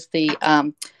knife. This is the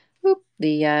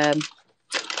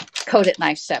coated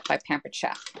knife set by Pampered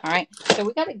Chef. All right, so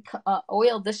we got to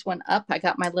oil this one up. I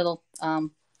got my little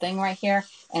thing right here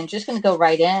and just going to go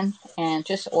right in and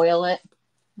just oil it.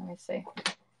 Let me see.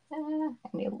 I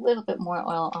need a little bit more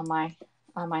oil on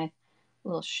my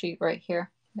little sheet right here.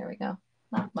 There we go.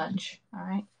 Not much. All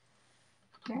right.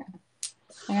 There.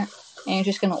 And you're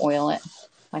just going to oil it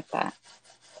like that.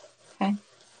 Okay. And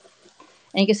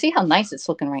you can see how nice it's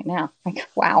looking right now. Like,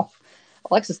 wow.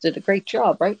 Alexis did a great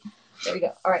job, right? There we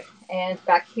go. All right. And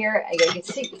back here, you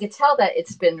can tell that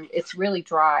it's really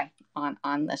dry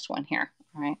on this one here.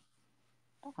 All right.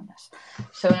 On this.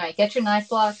 So now you get your knife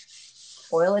block.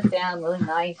 Oil it down really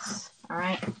nice. All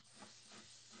right.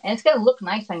 And it's going to look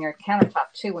nice on your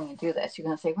countertop too when you do this. You're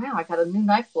going to say, wow, I got a new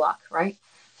knife block, right?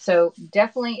 So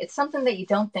definitely, it's something that you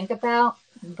don't think about,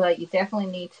 but you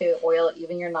definitely need to oil it,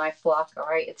 even your knife block, all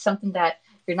right? It's something that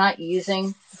you're not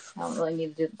using. I don't really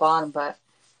need to do the bottom, but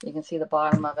you can see the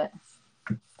bottom of it.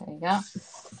 There you go.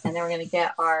 And then we're going to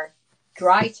get our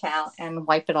dry towel and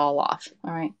wipe it all off.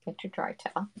 All right. Get your dry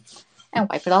towel and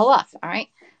wipe it all off. All right.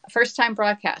 First time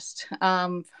broadcast.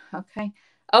 Okay.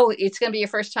 Oh, it's going to be your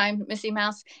first time, Missy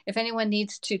Mouse. If anyone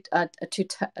needs a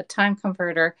time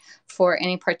converter for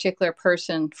any particular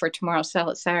person for tomorrow's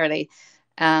Salad Saturday,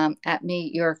 at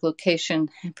me, your location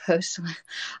and post.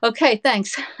 Okay,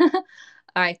 thanks. All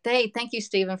right. Thank you,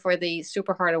 Stephen, for the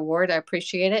Super Heart Award. I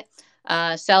appreciate it.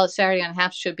 Salad Saturday on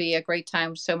Haps should be a great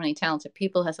time. So many talented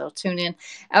people as I'll tune in.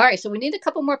 All right. So we need a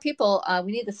couple more people.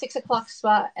 We need the 6 o'clock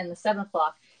spot and the 7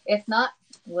 o'clock. If not,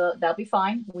 well, that'll be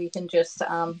fine. We can just,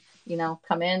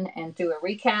 come in and do a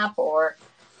recap or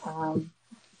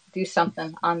do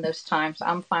something on those times.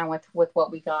 I'm fine with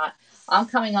what we got. I'm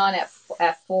coming on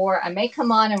at 4. I may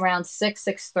come on around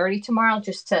 6:30 tomorrow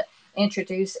just to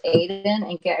introduce Aiden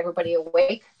and get everybody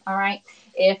awake. All right.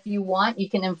 If you want, you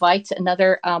can invite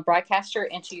another broadcaster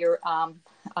into your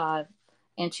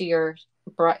into your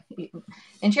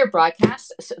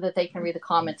broadcast so that they can read the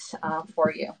comments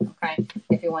for you. Okay,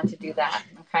 if you want to do that.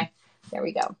 Okay, there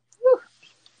we go. Whew.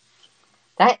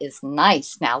 That is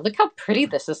nice. Now look how pretty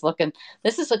this is looking.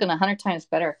 This is looking 100 times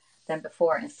better than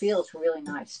before, and it feels really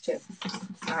nice too.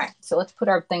 All right, so let's put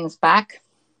our things back.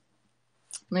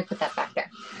 Let me put that back there.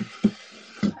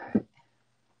 All right.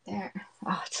 There.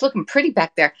 Oh, it's looking pretty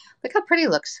back there. Look how pretty it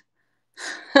looks.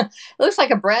 It looks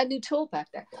like a brand new tool back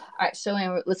there. All right, so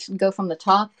anyway, let's go from the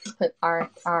top. Put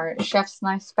our chef's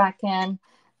knives back in.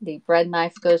 The bread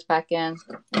knife goes back in.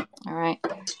 All right.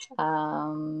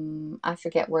 I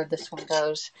forget where this one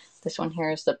goes. This one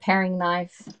here is the paring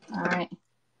knife. All right.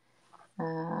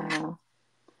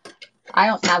 I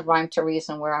don't have rhyme to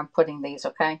reason where I'm putting these.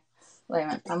 Okay. Wait a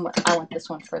minute. I want this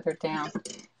one further down,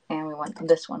 and we want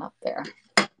this one up there.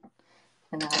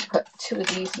 And then I put 2 of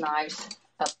these knives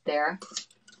up there.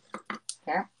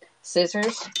 There.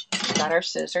 Scissors. Got our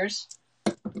scissors.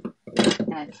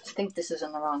 And I think this is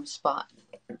in the wrong spot.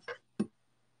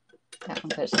 That one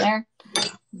goes there.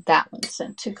 That one,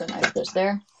 Santuco knife, goes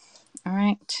there. All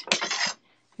right.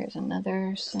 Here's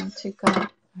another Santuco. All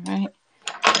right.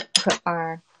 Put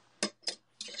our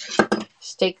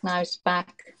steak knives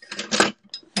back.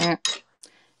 There.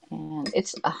 And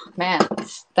it's, oh man,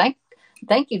 thank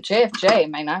you, JFJ.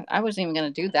 Man, I wasn't even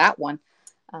going to do that one.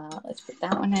 Let's put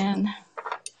that one in.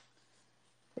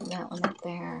 Put that one up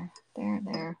there.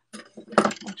 There.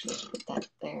 Actually, let's put that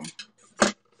there.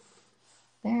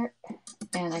 There.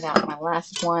 And I got my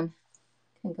last one.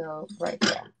 Can go right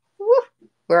there. Woo!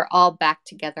 We're all back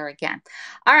together again.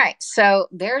 All right. So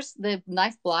there's the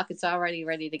knife block. It's already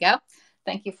ready to go.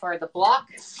 Thank you for the block.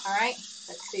 All right.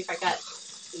 Let's see if I got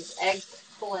these eggs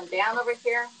pulling down over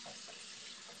here.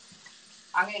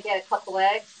 I'm going to get a couple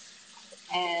eggs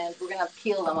and we're going to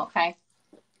peel them. Okay.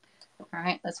 All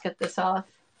right. Let's get this off.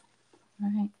 All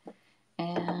right.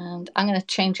 And I'm going to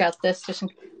change out this.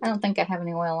 I don't think I have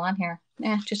any oil on here.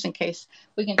 Just in case.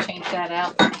 We can change that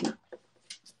out.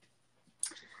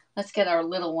 Let's get our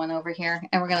little one over here.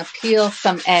 And we're going to peel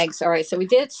some eggs. All right. So we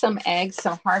did some eggs,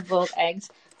 some hard-boiled eggs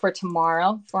for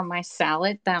tomorrow for my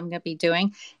salad that I'm going to be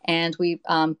doing. And we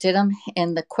did them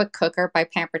in the quick cooker by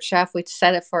Pampered Chef. We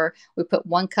put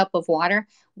 1 cup of water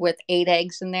with 8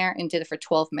 eggs in there and did it for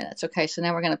 12 minutes. Okay. So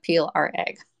now we're going to peel our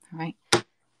egg. All right.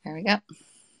 There we go.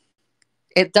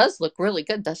 It does look really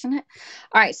good, doesn't it?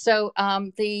 All right, so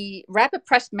the rapid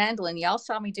pressed mandolin, y'all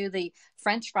saw me do the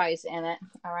French fries in it.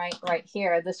 All right, right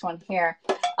here, this one here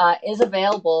is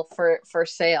available for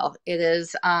sale. It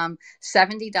is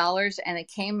 $70, and it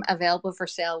came available for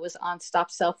sale. It was on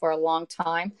stop sale for a long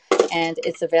time, and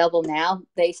it's available now.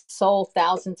 They sold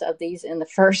thousands of these in the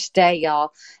first day,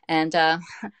 y'all, and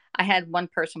I had one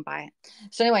person buy it.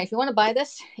 So anyway, if you want to buy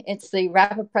this, it's the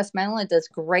rapid press mandolin. It does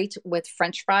great with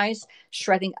French fries,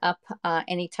 shredding up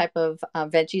any type of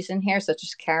veggies in here, such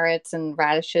as carrots and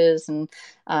radishes and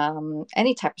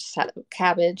any type of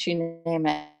cabbage, you name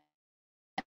it.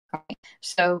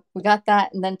 So we got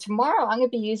that. And then tomorrow I'm going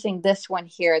to be using this one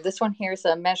here. This one here is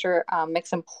a measure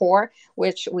mix and pour,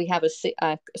 which we have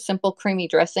a simple creamy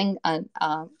dressing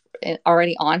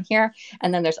already on here,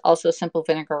 and then there's also simple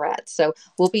vinaigrette. So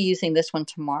we'll be using this one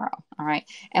tomorrow. All right.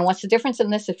 And what's the difference in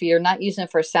this? If you're not using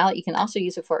it for a salad, you can also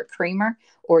use it for a creamer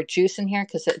or juice in here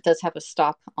because it does have a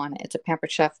stop on it. It's a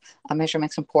Pampered Chef measure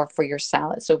mix and pour for your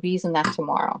salad. So we'll be using that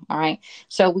tomorrow. All right.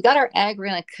 So we got our egg.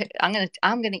 I'm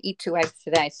gonna eat 2 eggs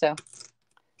today. So,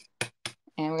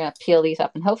 and we're gonna peel these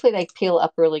up, and hopefully they peel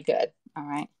up really good. All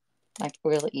right, like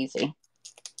really easy.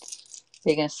 So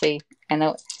you're gonna see. I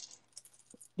know.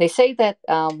 They say that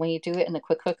when you do it in the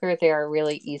quick cooker, they are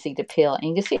really easy to peel. And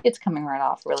you can see it's coming right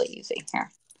off really easy here.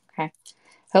 Okay.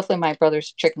 Hopefully my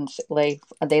brother's chickens laid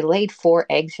 4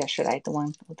 eggs yesterday. The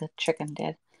one with the chicken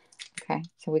did. Okay.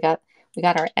 So we got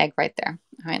our egg right there.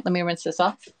 All right. Let me rinse this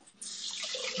off.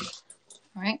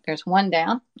 All right. There's one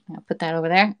down. I'll put that over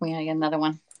there. We're going to get another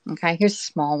one. Okay. Here's a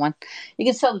small one. You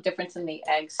can tell the difference in the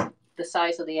eggs, the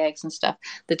size of the eggs and stuff,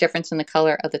 the difference in the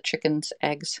color of the chicken's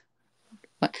eggs.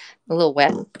 A little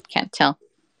wet. Can't tell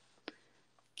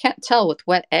with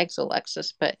wet eggs,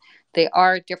 Alexis, but they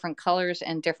are different colors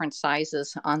and different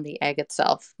sizes on the egg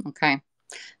itself. Okay.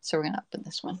 So we're going to open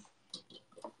this one.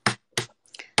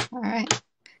 All right.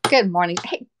 Good morning.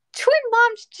 Hey, Twin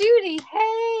Moms Judy.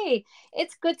 Hey,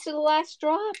 it's good to the last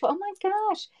drop. Oh my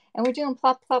gosh. And we're doing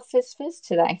plop, plop, fizz, fizz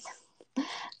today.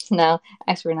 No,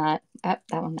 actually we're not. That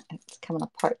one, it's coming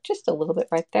apart just a little bit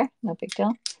right there. No big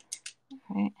deal.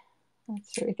 All right,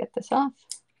 let's see, we get this off.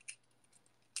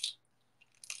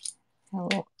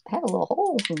 Had a little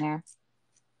hole in there.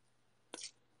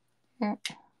 Here.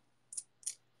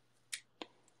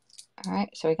 All right,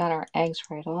 so we got our eggs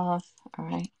right off. All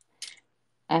right,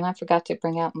 and I forgot to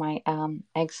bring out my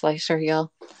egg slicer,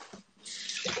 y'all.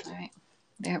 All right,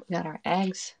 there we got our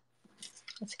eggs.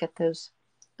 Let's get those.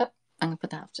 Oh, I'm gonna put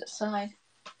that off to the side.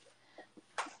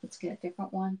 Let's get a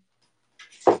different one.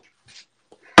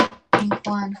 Pink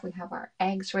one. We have our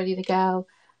eggs ready to go.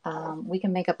 We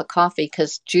can make up a coffee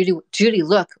because Judy,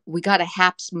 look, we got a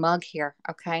Haps mug here.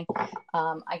 Okay,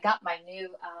 I got my new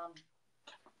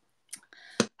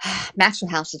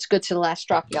Maxwell House. It's good to the last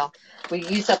drop, y'all. We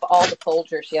used up all the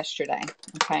Folgers yesterday.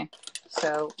 Okay,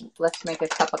 so let's make a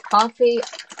cup of coffee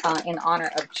in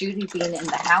honor of Judy being in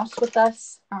the house with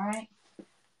us. All right,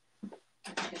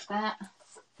 get that.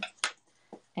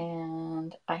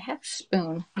 And I have a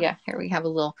spoon. Yeah, here we have a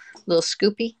little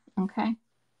scoopy. Okay.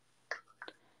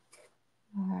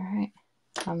 All right.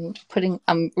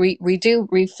 We do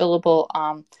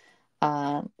refillable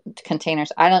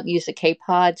containers. I don't use the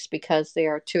K-Pods because they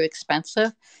are too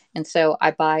expensive, and so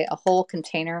I buy a whole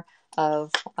container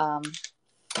of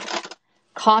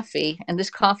coffee. And this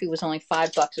coffee was only $5.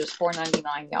 It was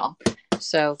 $4.99, y'all.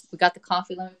 So we got the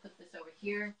coffee. Let me put this over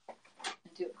here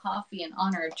and do coffee in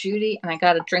honor of Judy, and I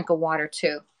got a drink of water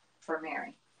too for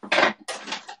Mary.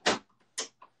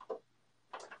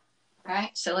 All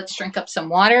right, so let's drink up some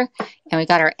water, and we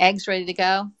got our eggs ready to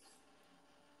go.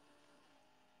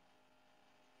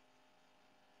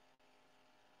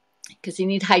 Because you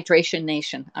need hydration,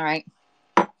 nation. All right.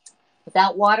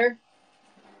 Without water,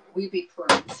 we'd be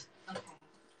prunes. Okay.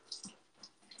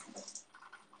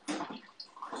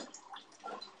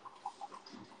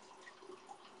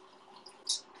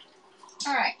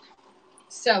 All right.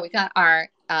 So we got our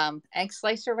egg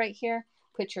slicer right here.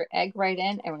 Put your egg right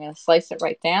in, and we're going to slice it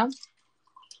right down.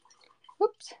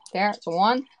 Whoops. There's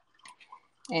one.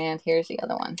 And here's the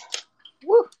other one.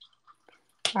 Woo.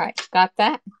 All right. Got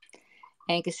that.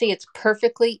 And you can see it's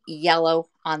perfectly yellow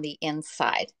on the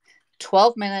inside.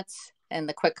 12 minutes in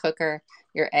the quick cooker.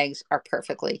 Your eggs are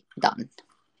perfectly done.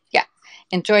 Yeah.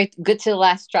 Enjoy. Good to the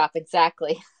last drop.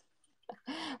 Exactly.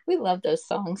 We love those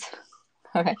songs.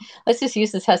 All right. Let's just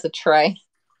use this as a tray.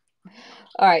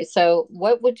 All right. So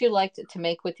what would you like to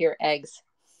make with your eggs?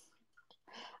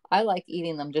 I like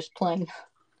eating them just plain.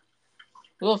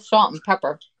 A little salt and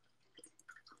pepper.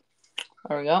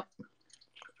 There we go.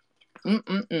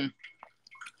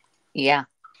 Yeah.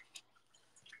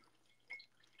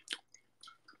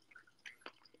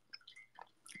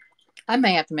 I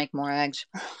may have to make more eggs.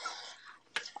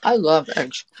 I love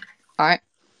eggs. All right.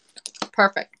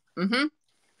 Perfect.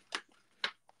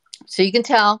 So you can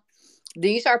tell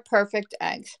these are perfect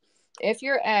eggs. If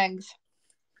your eggs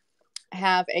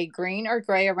have a green or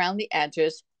gray around the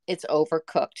edges, it's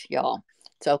overcooked, y'all.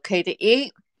 It's okay to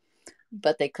eat,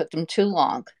 but they cooked them too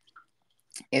long.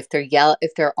 If they're yellow,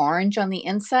 if they're orange on the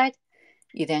inside,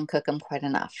 you didn't cook them quite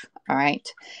enough. All right.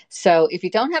 So if you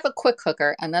don't have a quick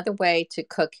cooker, another way to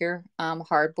cook your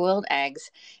hard-boiled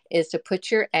eggs is to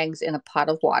put your eggs in a pot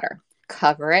of water,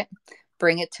 cover it,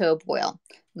 bring it to a boil.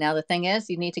 Now, the thing is,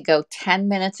 you need to go 10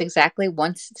 minutes exactly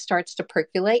once it starts to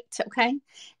percolate, okay,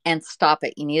 and stop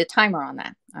it. You need a timer on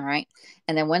that, all right?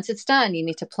 And then once it's done, you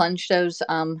need to plunge those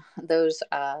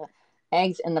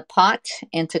eggs in the pot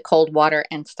into cold water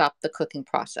and stop the cooking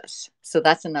process. So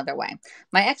that's another way.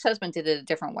 My ex-husband did it a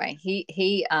different way.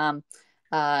 He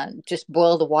just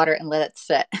boiled the water and let it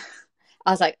sit.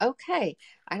 I was like, okay,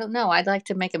 I don't know. I'd like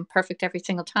to make them perfect every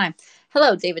single time.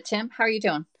 Hello, David Tim. How are you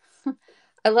doing?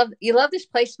 You love this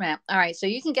placemat. All right, so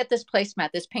you can get this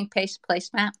placemat. This pink paste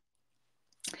placemat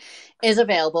is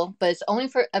available, but it's only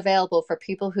available for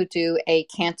people who do a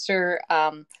cancer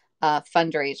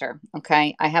fundraiser.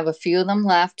 Okay, I have a few of them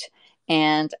left,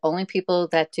 and only people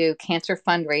that do cancer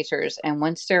fundraisers. And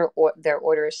once their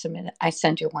order is submitted, I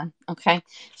send you one. Okay,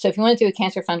 so if you want to do a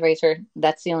cancer fundraiser,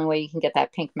 that's the only way you can get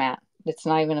that pink mat. It's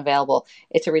not even available.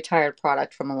 It's a retired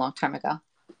product from a long time ago.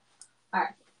 All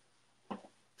right.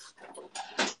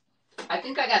 I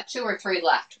think I got 2 or 3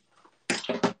 left.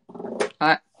 All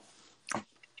right.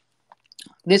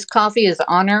 This coffee is in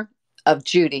honor of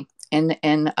Judy and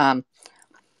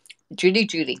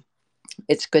Judy.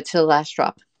 It's good to the last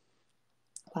drop.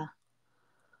 Wow.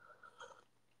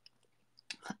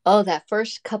 Oh, that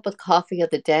first cup of coffee of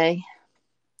the day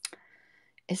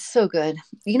is so good.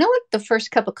 You know what the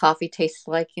first cup of coffee tastes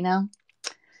like, you know?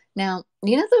 Now,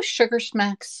 you know those Sugar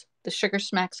Smacks? The Sugar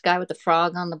Smacks guy with the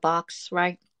frog on the box,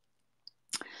 right?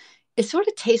 It sort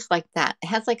of tastes like that. It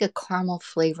has like a caramel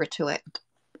flavor to it.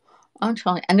 I'm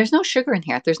telling you. And there's no sugar in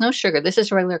here. There's no sugar. This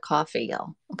is regular coffee,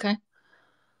 y'all. Okay.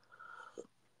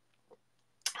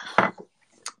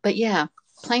 But yeah,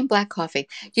 plain black coffee.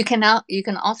 You can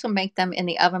also make them in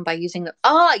the oven by using the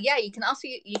oh yeah, you can also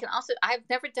I've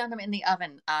never done them in the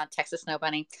oven, Texas Snow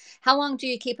Bunny. How long do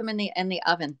you keep them in the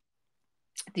oven?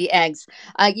 The eggs.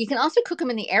 You can also cook them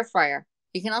in the air fryer.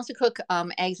 You can also cook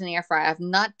eggs in the air fryer. I've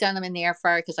not done them in the air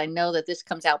fryer because I know that this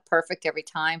comes out perfect every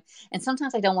time. And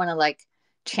sometimes I don't want to like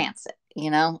chance it,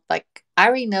 Like I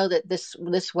already know that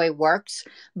this way works,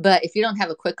 but if you don't have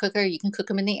a quick cooker, you can cook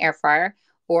them in the air fryer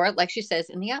or like she says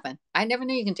in the oven. I never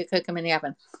knew you can cook them in the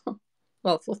oven.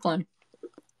 Well, for fun.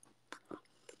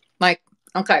 Like,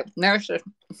 okay, there's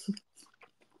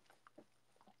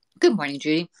good morning,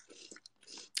 Judy.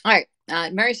 All right.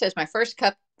 Mary says my first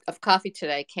cup of coffee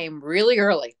today came really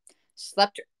early.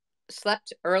 Slept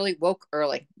slept early, woke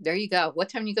early. There you go. What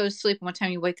time you go to sleep and what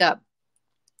time you wake up?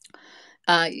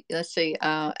 Let's see.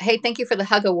 Hey, thank you for the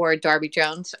hug award, Darby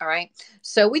Jones. All right.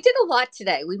 So we did a lot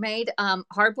today. We made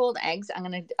hard boiled eggs. I'm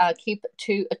going to keep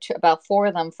about four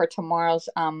of them for tomorrow's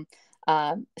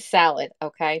salad.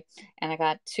 Okay. And I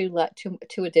got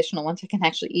two additional ones I can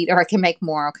actually eat, or I can make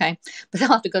more. Okay. But I'll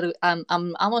have to go to.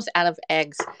 I'm almost out of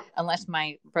eggs unless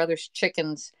my brother's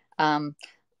chickens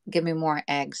give me more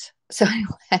eggs. So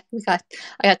anyway, I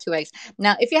got two eggs.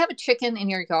 Now, if you have a chicken in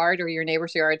your yard or your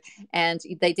neighbor's yard and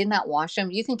they did not wash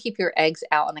them, you can keep your eggs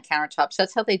out on the countertops.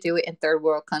 That's how they do it in third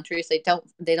world countries. They don't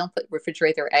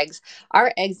refrigerate their eggs.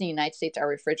 Our eggs in the United States are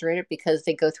refrigerated because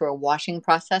they go through a washing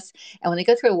process. And when they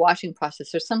go through a washing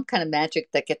process, there's some kind of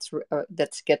magic that gets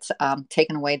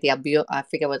taken away. I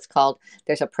forget what it's called.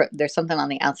 There's something on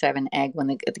the outside of an egg when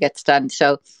it gets done.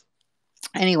 So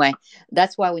anyway,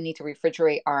 that's why we need to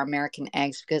refrigerate our American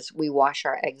eggs because we wash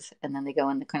our eggs and then they go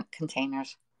in the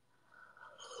containers.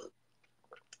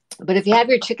 But if you have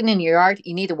your chicken in your yard,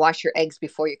 you need to wash your eggs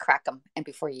before you crack them and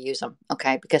before you use them,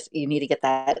 okay? Because you need to get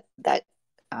that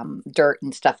dirt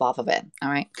and stuff off of it. All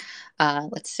right.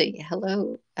 Let's see.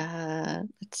 Hello. Let's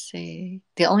see.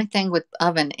 The only thing with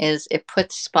oven is it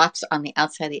puts spots on the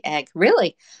outside of the egg.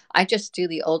 Really? I just do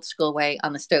the old school way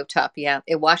on the stovetop. Yeah,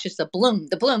 it washes the bloom.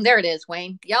 The bloom. There it is,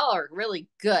 Wayne. Y'all are really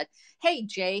good. Hey,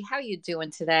 Jay, how you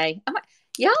doing today?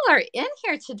 Y'all are in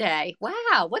here today.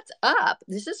 Wow, what's up?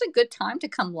 This is a good time to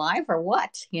come live or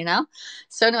what?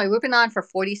 So anyway, we've been on for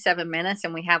 47 minutes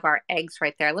and we have our eggs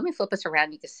right there. Let me flip us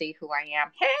around. You can see who I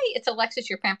am. Hey, it's Alexis,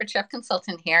 your Pampered Chef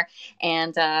consultant here.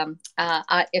 And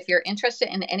if you're interested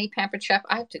in any Pampered Chef,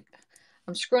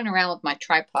 I'm screwing around with my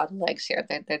tripod legs here.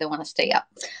 They don't want to stay up.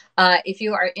 If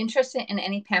you are interested in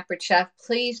any Pampered Chef,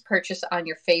 please purchase on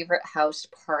your favorite house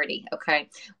party. Okay.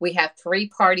 We have 3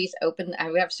 parties open.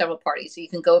 We have several parties. So you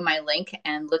can go in my link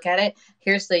and look at it.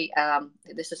 Here's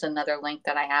this is another link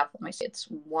that I have. Let me see. It's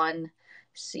one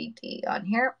CD on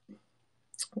here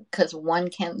because one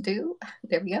can do.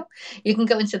 There we go. You can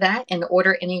go into that and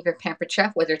order any of your Pampered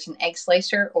Chef, whether it's an egg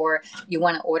slicer or you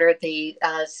want to order the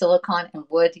silicone and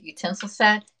wood utensil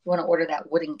set. You want to order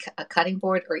that wooden cutting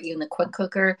board or even the quick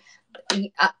cooker.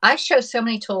 I show so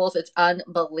many tools. It's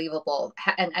unbelievable.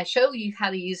 And I show you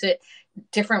how to use it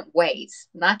different ways,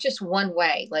 not just one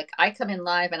way. Like I come in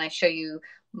live and I show you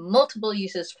multiple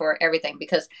uses for everything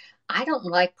because I don't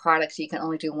like products you can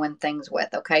only do one things with.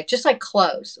 Okay. Just like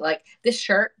clothes, like this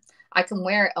shirt, I can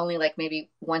wear it only like maybe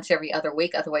once every other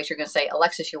week. Otherwise you're going to say,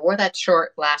 Alexis, you wore that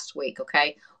shirt last week.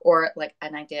 Okay. Or like,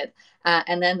 and I did.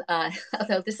 And then,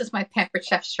 although this is my Pampered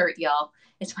Chef shirt, y'all,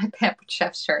 it's my Pampered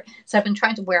Chef shirt. So I've been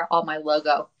trying to wear all my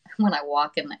logo when I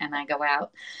walk and I go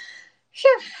out.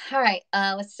 Phew. All right.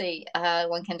 Let's see.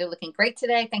 One can do looking great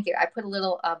today. Thank you. I put a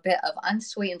little bit of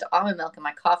unsweetened almond milk in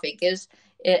my coffee. It gives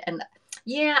it and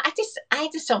yeah, I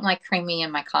just don't like creamy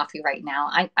in my coffee right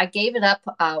now. I gave it up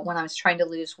when I was trying to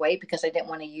lose weight because I didn't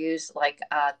want to use like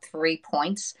 3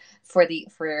 points for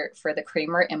the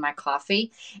creamer in my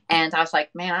coffee. And I was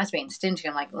like, man, I was being stingy.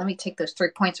 I'm like, let me take those 3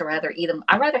 points or rather eat them.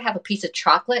 I'd rather have a piece of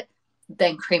chocolate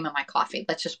than cream in my coffee.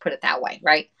 Let's just put it that way,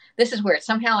 right? This is weird.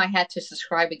 Somehow I had to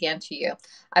subscribe again to you.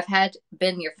 I've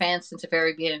been your fan since the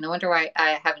very beginning. No wonder why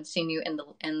I haven't seen you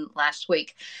in last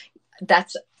week.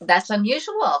 That's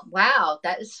unusual. Wow,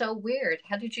 that is so weird.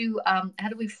 How did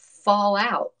we fall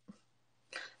out?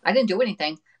 I didn't do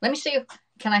anything. Let me see.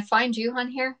 Can I find you on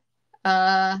here?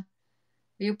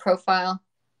 View profile.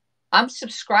 I'm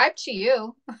subscribed to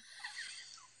you.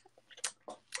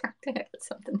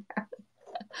 Something happened.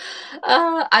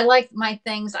 I like my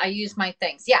things. I use my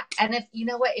things. Yeah. And if you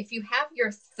know what, if you have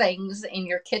your things in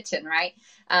your kitchen, right?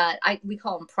 We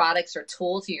call them products or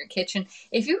tools in your kitchen.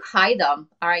 If you hide them,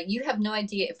 all right, you have no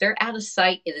idea. If they're out of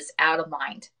sight, it is out of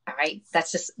mind. All right.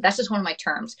 That's just one of my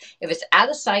terms. If it's out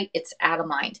of sight, it's out of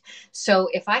mind. So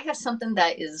if I have something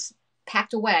that is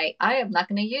packed away, I am not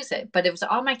going to use it. But if it's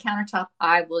on my countertop,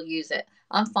 I will use it.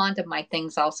 I'm fond of my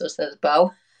things also, says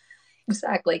Bo.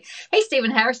 Exactly. Hey,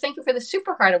 Stephen Harris, thank you for the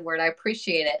super hard award. I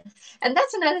appreciate it. And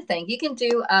that's another thing you can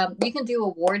do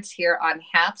awards here on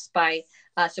HAPS by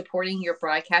supporting your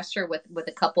broadcaster with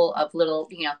a couple of little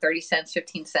 30 cents,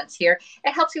 15 cents here.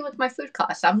 It helps me with my food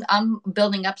costs. I'm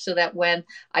building up so that when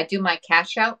I do my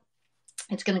cash out,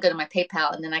 it's going to go to my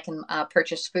PayPal, and then I can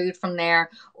purchase food from there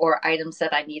or items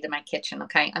that I need in my kitchen.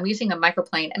 Okay, I'm using a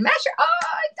microplane and masher.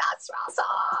 Oh, that's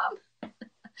awesome.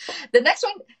 The next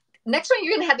one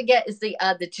you're gonna have to get is the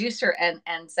juicer and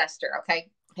zester. Okay,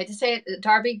 I hate to say it,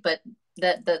 Darby, but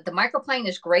the microplane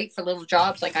is great for little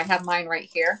jobs. Like I have mine right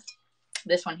here,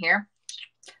 this one here,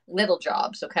 little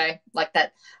jobs. Okay, like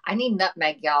that. I need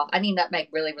nutmeg, y'all. I need nutmeg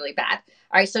really, really bad.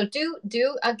 All right, so do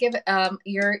give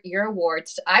your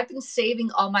awards. I've been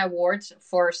saving all my awards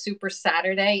for Super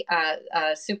Saturday,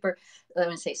 Super. Let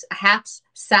me say Haps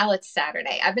Salad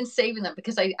Saturday. I've been saving them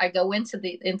because I go into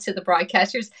the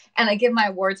broadcasters and I give my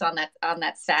awards on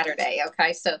that Saturday.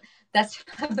 Okay, so that's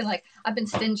I've been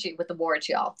stingy with awards,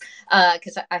 y'all,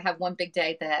 because I have one big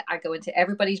day that I go into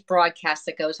everybody's broadcast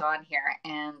that goes on here,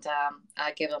 and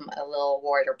I give them a little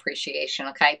award or appreciation.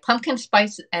 Okay, pumpkin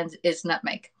spice and is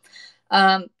nutmeg.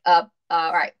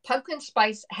 All right, pumpkin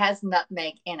spice has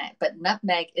nutmeg in it, but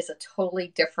nutmeg is a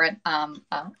totally different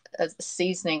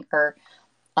seasoning or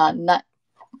nut.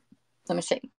 Let me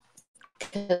see,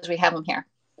 because we have them here.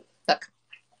 Look,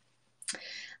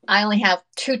 I only have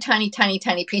two tiny, tiny,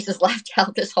 tiny pieces left out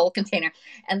of this whole container,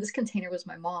 and this container was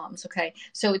my mom's. Okay,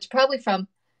 so it's probably from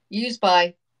used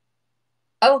by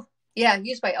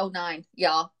used by '09,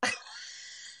 y'all.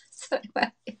 So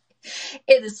anyway.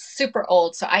 It is super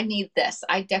old, so I need this.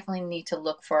 I definitely need to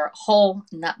look for whole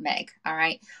nutmeg. All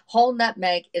right, whole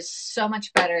nutmeg is so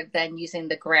much better than using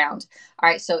the ground. All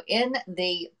right, so in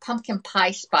the pumpkin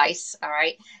pie spice, all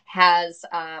right, has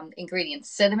ingredients: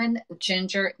 cinnamon,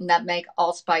 ginger, nutmeg,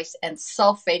 allspice, and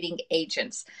sulfating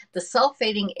agents. The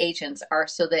sulfating agents are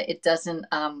so that it doesn't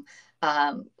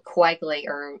coagulate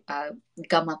or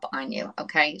gum up on you.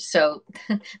 Okay, so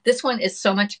this one is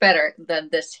so much better than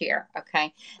this here.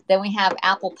 Okay, then we have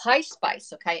apple pie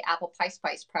spice. Okay, apple pie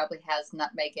spice probably has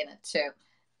nutmeg in it too.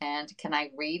 And can I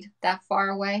read that far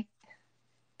away?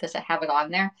 Does it have it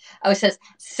on there? Oh, it says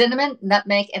cinnamon,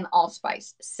 nutmeg, and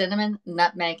allspice. Cinnamon,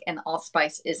 nutmeg, and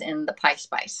allspice is in the pie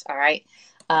spice. All right.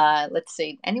 Let's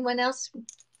see. Anyone else?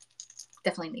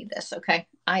 Definitely need this. Okay.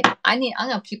 I'm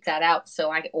gonna keep that out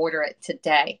so I order it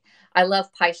today. I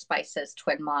love pie spice, says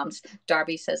Twin Moms.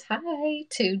 Darby says hi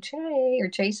to Jay, or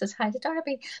Jay says hi to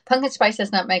Darby. Pumpkin spice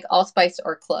has nutmeg, allspice,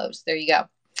 or cloves. There you go.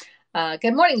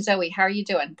 Good morning, Zoe. How are you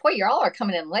doing? Boy, you all are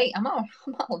coming in late. I'm all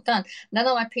done. None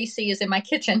of my PC is in my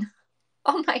kitchen.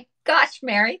 Oh my gosh,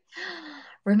 Mary.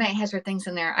 Roommate has her things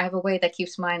in there. I have a way that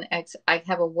keeps mine. I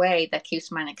have a way that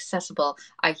keeps mine accessible.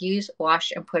 I use,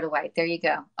 wash, and put away. There you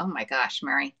go. Oh my gosh,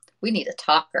 Mary. We need to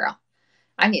talk, girl.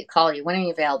 I need to call you. When are you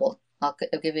available? I'll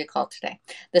give you a call today.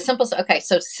 The simple. Okay,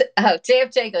 so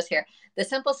JFJ goes here. The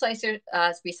simple slicer,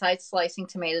 besides slicing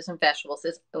tomatoes and vegetables,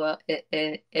 it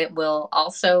will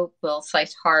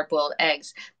slice hard boiled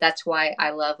eggs. That's why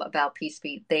I love about Peace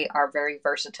Feet. They are very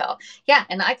versatile. Yeah,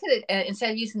 and I could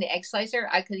instead of using the egg slicer,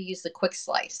 I could use the quick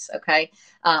slice. Okay,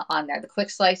 on there, the quick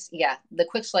slice. Yeah, the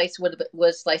quick slice would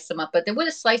slice them up, but they would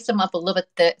have sliced them up a little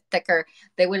bit thicker.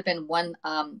 They would have been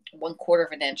 1/4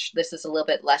 of an inch. This is a little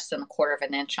bit less than 1/4 of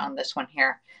an inch on this one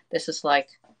here. This is like,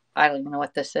 I don't even know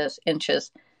what this is,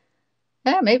 inches.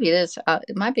 Yeah, maybe it is.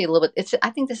 It might be a little bit. I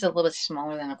think this is a little bit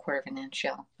smaller than 1/4 of an inch,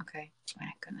 y'all. Okay.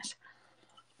 My goodness.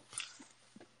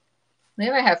 You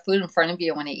ever have food in front of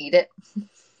you when you eat it?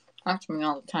 That's me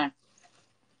all the time.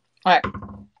 All right.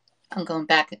 I'm going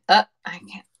back up. I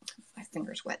can't. My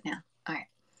finger's wet now. All right.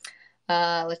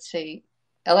 Let's see.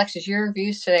 Alexis, your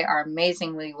views today are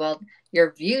amazingly well.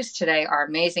 Your views today are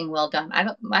amazing. Well done.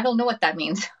 I don't know what that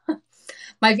means.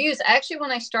 My views, actually, when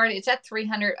I started, it's at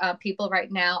 300 people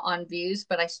right now on views,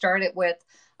 but I started with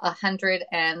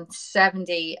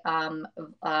 170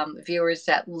 viewers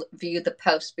that viewed the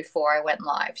post before I went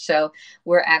live. So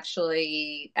we're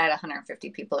actually at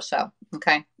 150 people or so.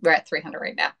 Okay. We're at 300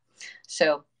 right now.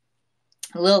 So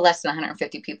a little less than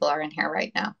 150 people are in here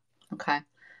right now. Okay.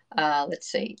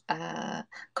 Let's see.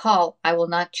 Call. I will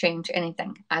not change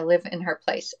anything. I live in her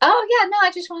place. Oh yeah, no,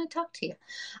 I just want to talk to you.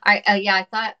 Yeah, I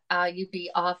thought you'd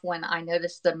be off when I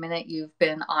noticed the minute you've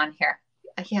been on here.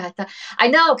 Yeah, I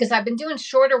know because I've been doing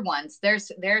shorter ones.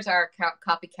 There's our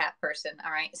copycat person.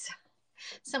 All right, so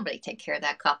somebody take care of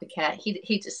that copycat.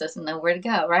 He just doesn't know where to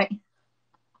go, right?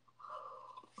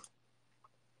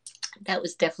 That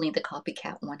was definitely the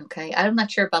copycat one. Okay, I'm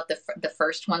not sure about the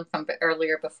first one from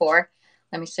earlier before.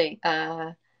 Let me see.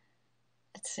 Let's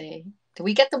see. Did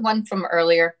we get the one from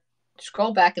earlier?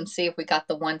 Scroll back and see if we got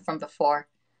the one from before.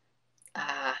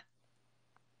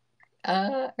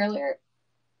 Earlier.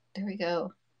 There we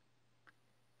go.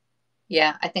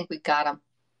 Yeah, I think we got him.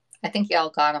 I think y'all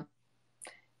got him.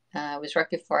 It was right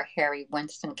before Harry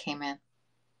Winston came in.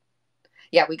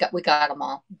 Yeah, we got them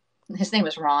all. His name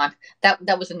was Ron.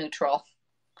 That was a new troll.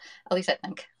 At least I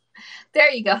think.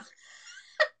 There you go.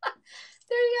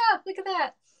 There you go. Look at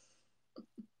that.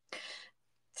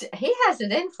 He has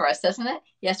it in for us, doesn't it?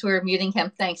 Yes, we were muting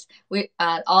him. Thanks. We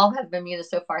all have been muted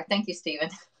so far. Thank you, Stephen,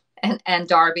 and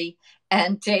Darby,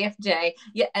 and JFJ,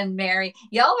 yeah, and Mary.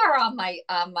 Y'all are on my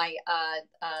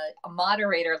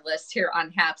moderator list here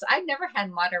on Haps. I've never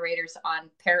had moderators on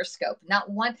Periscope. Not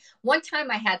one time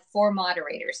I had 4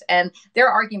 moderators, and their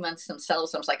arguments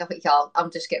themselves. I was like, oh y'all,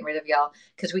 I'm just getting rid of y'all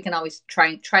because we can always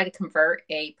try to convert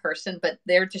a person, but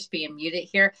they're just being muted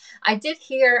here. I did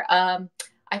hear.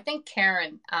 I think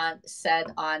Karen said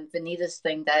on Vanita's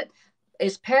thing that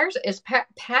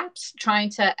PAPS trying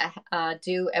to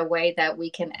do a way that we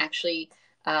can actually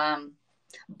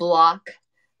block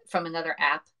from another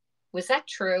app. Was that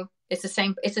true? It's the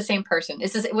same. It's the same person.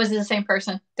 Was it the same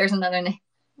person? There's another name.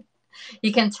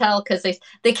 You can tell because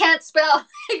they can't spell.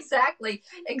 Exactly.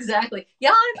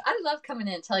 Y'all, I love coming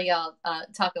in and tell y'all,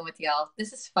 talking with y'all.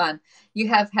 This is fun. You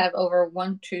have over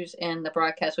 1 choose in the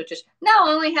broadcast, which is no,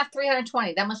 I only have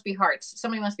 320. That must be hearts.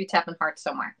 Somebody must be tapping hearts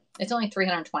somewhere. It's only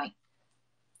 320.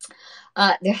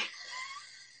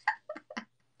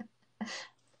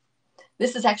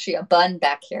 This is actually a bun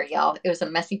back here, y'all. It was a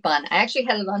messy bun. I actually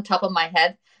had it on top of my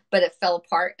head, but it fell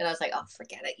apart, and I was like, oh,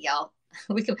 forget it, y'all.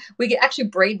 We could actually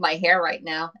braid my hair right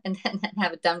now and then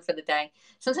have it done for the day.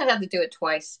 Sometimes I have to do it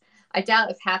twice. I doubt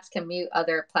if Haps can mute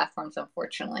other platforms,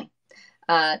 unfortunately.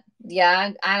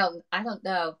 Yeah, I don't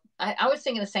know. I was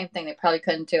thinking the same thing. They probably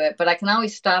couldn't do it, but I can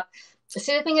always stop.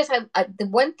 See, the thing is, the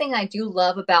one thing I do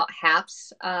love about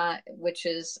Haps, which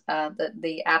is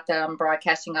the app that I'm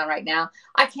broadcasting on right now,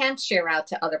 I can share out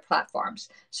to other platforms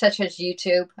such as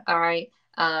YouTube. All right.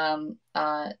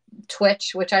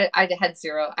 Twitch, which I had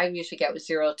 0. I usually get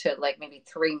 0 to like maybe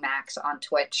 3 max on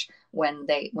Twitch when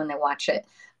they watch it.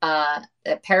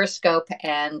 Periscope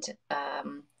and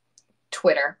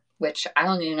Twitter, which I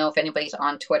don't even know if anybody's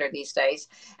on Twitter these days.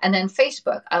 And then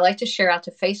Facebook. I like to share out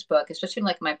to Facebook, especially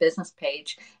like my business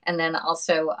page. And then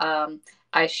also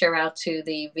I share out to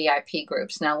the VIP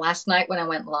groups. Now, last night when I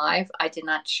went live, I did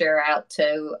not share out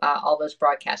to all those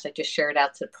broadcasts. I just shared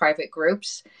out to private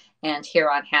groups and here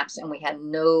on Haps, and we had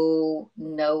no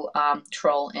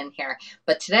troll in here.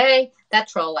 But today, that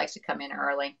troll likes to come in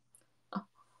early.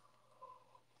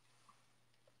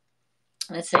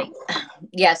 Let's see.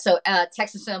 Yeah, so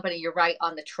Texas somebody, you're right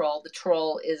on the troll. The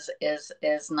troll is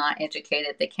not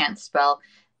educated. They can't spell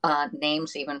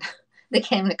names even. They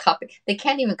can't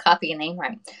even copy a name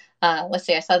right. Let's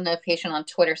see. I saw the notification on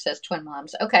Twitter says Twin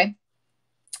Moms. Okay.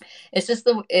 Is this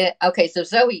okay? So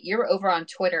Zoe, you're over on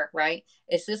Twitter, right?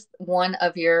 Is this one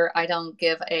of your? I don't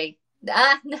give a.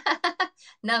 No,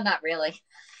 not really.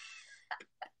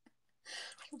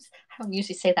 I don't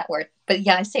usually say that word, but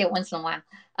yeah, I say it once in a while.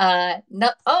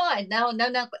 No, no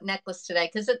necklace today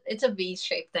because it's a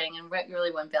V-shaped thing, and we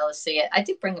really wouldn't be able to see it. I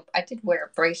did wear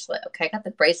a bracelet. Okay, I got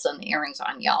the bracelet and the earrings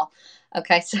on, y'all.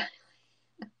 Okay, so.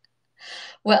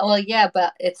 Well, yeah,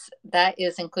 but that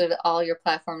is included all your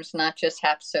platforms, not just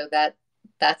Haps. So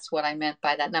that's what I meant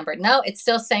by that number. No, it's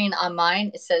still saying on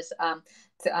mine. It says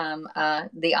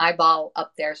the eyeball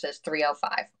up there says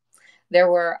 305. There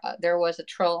was a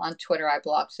troll on Twitter I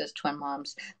blocked, says Twin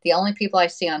Moms. The only people I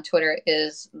see on Twitter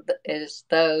is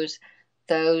those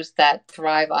that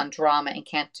thrive on drama and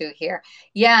can't do here.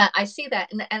 Yeah, I see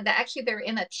that, and actually they're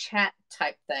in a chat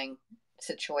type thing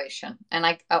situation, and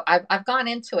I've gone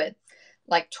into it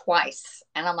like twice,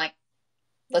 and I'm like,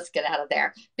 let's get out of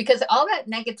there because all that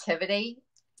negativity,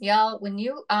 y'all, when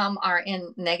you are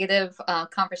in negative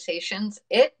conversations,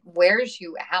 it wears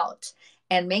you out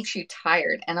and makes you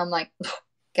tired. And I'm like,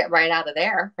 get right out of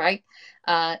there, right?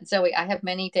 Zoe, I have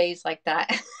many days like that.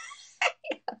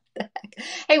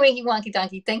 Hey, Winky Wonky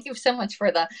Donkey, thank you so much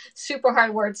for the super hard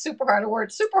award.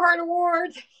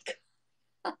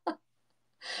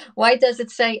 Why does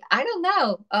it say? I don't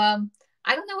know.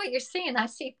 I don't know what you're seeing. I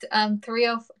see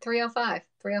 305,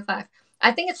 305.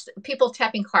 I think it's people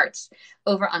tapping hearts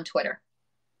over on Twitter.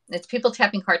 It's people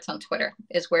tapping hearts on Twitter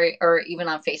is where, or even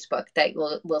on Facebook, that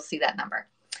will see that number.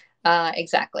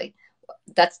 Exactly.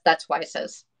 That's why it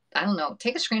says. I don't know.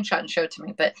 Take a screenshot and show it to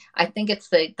me. But I think it's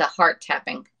the heart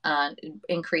tapping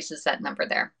increases that number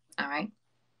there. All right.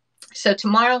 So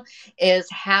tomorrow is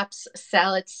Haps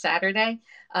Salad Saturday.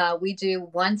 We do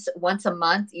once a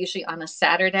month, usually on a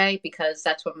Saturday, because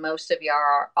that's when most of you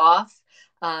are off.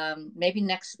 Maybe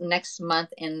next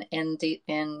month in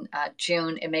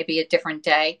June, it may be a different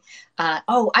day. I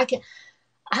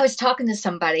was talking to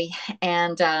somebody,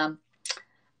 and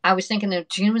I was thinking that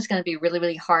June was going to be really,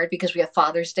 really hard because we have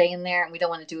Father's Day in there, and we don't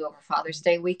want to do over Father's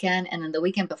Day weekend. And then the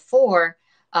weekend before,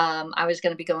 I was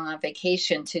going to be going on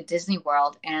vacation to Disney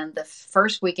World, and the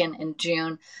first weekend in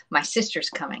June, my sister's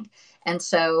coming, and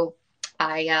so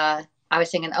I was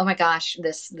thinking, oh my gosh,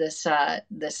 this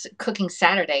cooking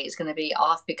Saturday is going to be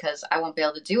off because I won't be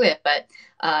able to do it. But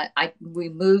we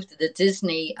moved the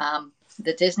Disney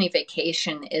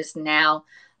vacation is now.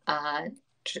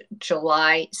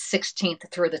 July 16th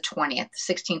through the 20th.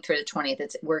 16th through the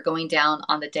 20th. We're going down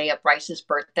on the day of Bryce's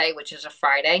birthday, which is a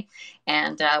Friday,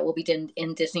 and we'll be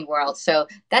in Disney World. So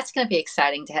that's going to be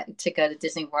exciting to go to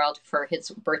Disney World for his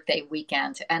birthday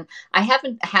weekend. And I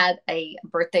haven't had a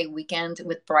birthday weekend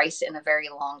with Bryce in a very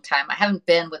long time. I haven't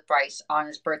been with Bryce on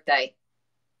his birthday,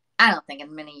 I don't think,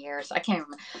 in many years. I can't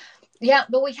remember. Yeah,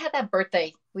 but we had that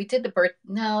birthday. We did the birth.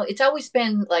 No, it's always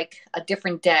been like a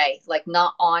different day, like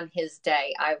not on his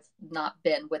day. I've not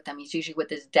been with him. He's usually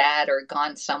with his dad or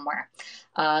gone somewhere.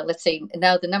 Let's see.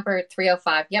 No, the number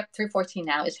 305, yep, 314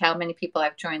 now is how many people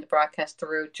I've joined the broadcast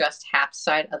through just Hap's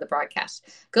side of the broadcast.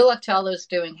 Good luck to all those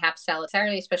doing Hap Salad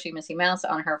Saturday, especially Missy Mouse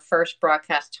on her first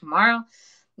broadcast tomorrow.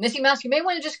 Missy Mouse, you may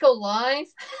want to just go live.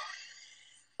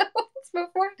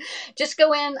 Before, just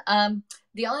go in.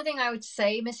 The only thing I would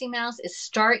say, Missy Mouse, is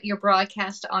start your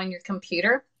broadcast on your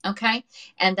computer, okay?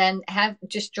 And then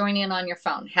just join in on your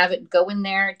phone. Have it go in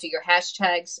there, do your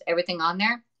hashtags, everything on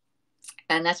there.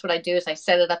 And that's what I do is I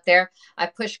set it up there. I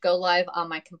push go live on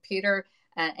my computer,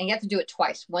 and you have to do it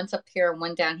twice, once up here and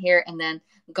one down here, and then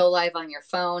go live on your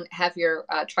phone. Have your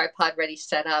tripod ready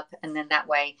set up, and then that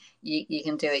way you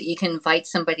can do it. You can invite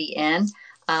somebody in.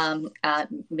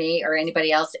 Me or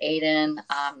anybody else, Aiden,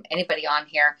 anybody on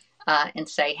here, and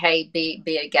say, hey,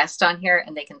 be a guest on here,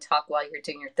 and they can talk while you're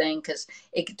doing your thing, because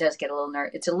it does get a little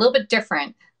it's a little bit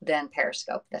different than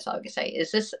Periscope. That's all I can say.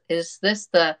 Is this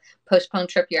the postponed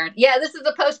trip you earned? Yeah, this is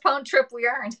the postponed trip we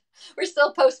earned. We're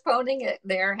still postponing it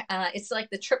there. It's like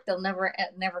the trip that'll never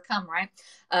come, right?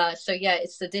 So yeah,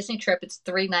 it's the Disney trip. It's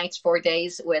 3 nights, 4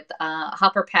 days with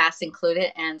Hopper Pass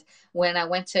included. And when I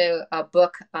went to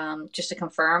book, just to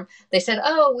confirm, they said,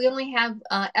 oh, we only have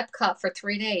Epcot for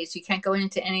 3 days. You can't go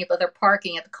into any other park,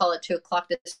 and you have to call at 2:00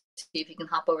 to see if you can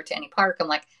hop over to any park. I'm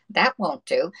like, that won't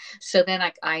do. So then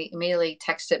I immediately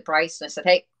texted Bryce and I said,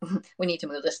 hey, we need to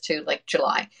move this to like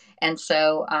July. And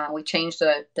so we changed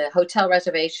the hotel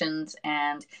reservations,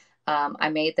 and I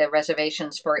made the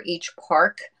reservations for each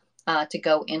park to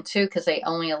go into, because they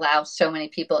only allow so many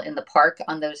people in the park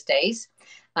on those days.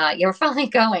 You're finally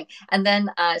going. And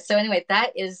then, so anyway,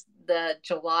 that is the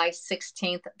July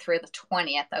 16th through the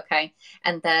 20th. Okay.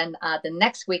 And then the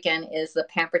next weekend is the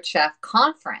Pampered Chef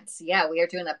Conference. Yeah, we are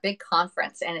doing a big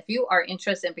conference. And if you are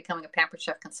interested in becoming a Pampered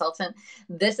Chef consultant,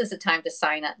 this is the time to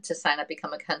sign up,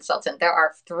 become a consultant. There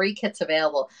are 3 kits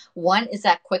available. One is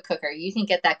that quick cooker. You can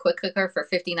get that quick cooker for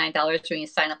 $59 when you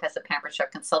sign up as a Pampered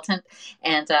Chef consultant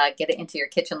and get it into your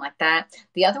kitchen like that.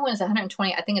 The other one is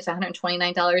 $120. I think it's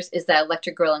 $129 is the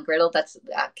electric grill and griddle. That's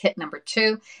kit number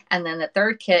 2. And then the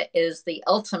third kit is the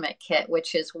ultimate kit,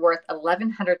 which is worth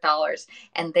 $1,100.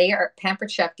 And Pampered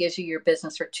Chef gives you your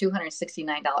business for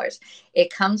 $269.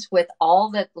 It comes with all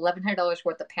the $1,100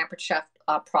 worth of Pampered Chef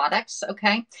products.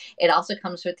 Okay. It also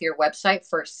comes with your website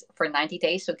for 90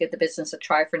 days. So give the business a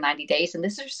try for 90 days. And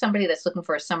this is somebody that's looking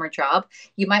for a summer job.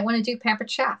 You might want to do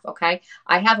Pampered Chef. Okay.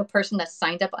 I have a person that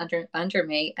signed up under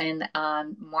me in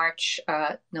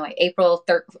April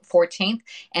 14th.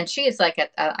 And she is like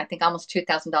at, I think almost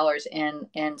 $2,000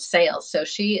 in sales. So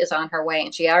she is on her way,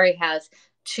 and she already has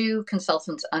 2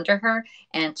 consultants under her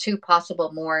and 2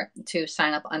 possible more to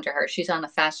sign up under her. She's on a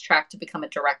fast track to become a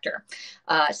director.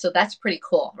 So that's pretty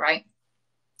cool, right?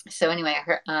 So anyway,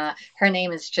 her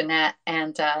name is Jeanette,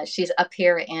 and she's up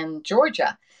here in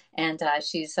Georgia, and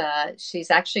she's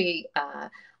actually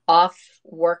off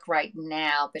work right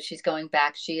now, but she's going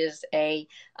back. She is a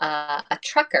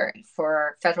trucker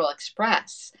for Federal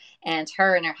Express, and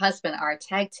her husband are a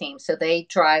tag team, so they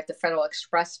drive the Federal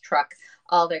Express truck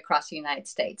all the way across the United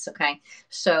States. Okay,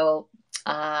 so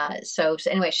so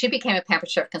anyway, she became a Pampered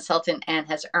Chef consultant and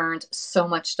has earned so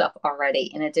much stuff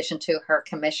already, in addition to her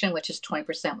commission, which is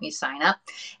 20% when you sign up.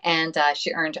 And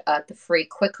she earned the free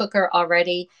quick cooker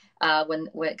already.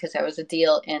 Because there was a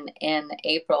deal in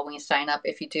April when you sign up.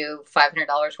 If you do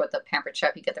 $500 worth of Pampered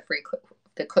Chef, you get the free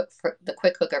the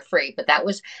quick cooker free. But that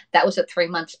was a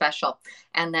 3-month special,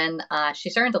 and then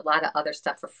she's earned a lot of other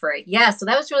stuff for free. Yeah, so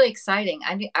that was really exciting.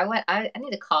 I need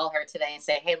to call her today and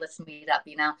say, hey, let's meet up.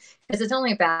 Because it's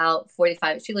only about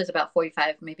 45. She lives about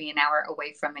 45, maybe an hour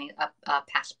away from me, up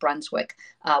past Brunswick,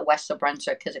 west of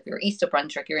Brunswick. Because if you're east of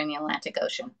Brunswick, you're in the Atlantic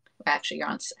Ocean. Actually,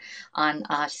 you're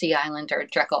on Sea Island or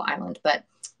Jekyll Island, but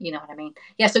you know what I mean.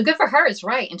 Yeah, so good for her is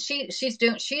right, and she is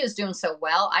doing so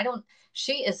well.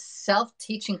 She is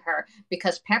self-teaching her,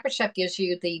 because Pampered Chef gives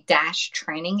you the dash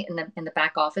training in the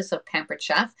back office of Pampered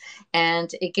Chef,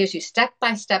 and it gives you step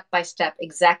by step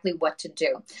exactly what to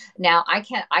do. Now I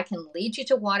can lead you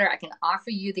to water. I can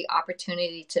offer you the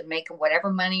opportunity to make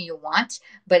whatever money you want,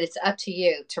 but it's up to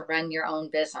you to run your own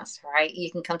business, right?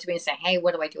 You can come to me and say, hey,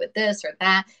 what do I do with this or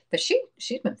that? But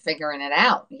she's been figuring it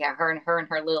out. Yeah, her and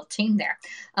her little team there.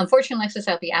 Unfortunately, Alexis,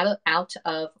 I'll be out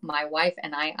of my wife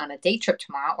and I on a day trip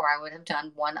tomorrow, or I would have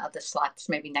done one of the slots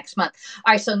maybe next month.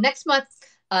 All right, so next month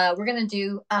we're going to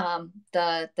do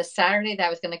the Saturday that I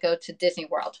was going to go to Disney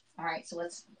World. All right, so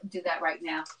let's do that right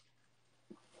now.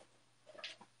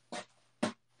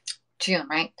 June,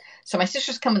 right? So my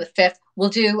sister's coming the 5th. We'll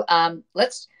do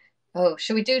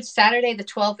should we do Saturday the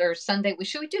 12th or Sunday?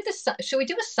 Should we do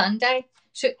a Sunday?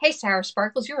 Hey, Sarah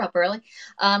Sparkles, you're up early.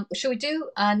 Should we do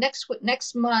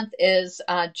next month is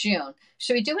June?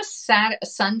 Should we do a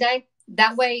Sunday?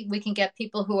 That way we can get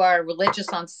people who are religious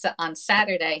on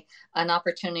Saturday an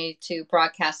opportunity to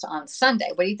broadcast on Sunday.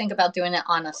 What do you think about doing it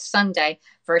on a Sunday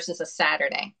versus a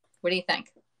Saturday? What do you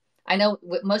think? I know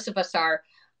most of us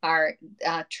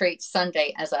treat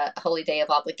Sunday as a holy day of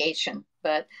obligation,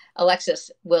 but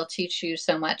Alexis will teach you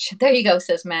so much. There you go,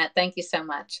 says Matt. Thank you so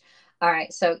much. All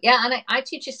right. So yeah, and I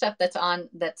teach you stuff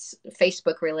that's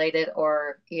Facebook related,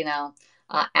 or,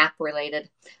 app related.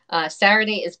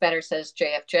 Saturday is better, says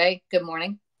JFJ. Good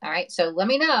morning. All right. So let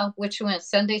me know which one.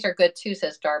 Sundays are good too,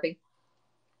 says Darby.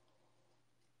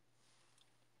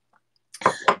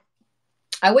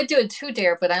 I would do a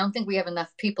 2-dare, but I don't think we have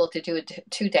enough people to do a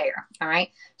 2-dare. All right.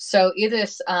 So either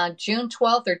June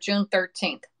 12th or June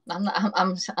 13th.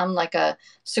 I'm like a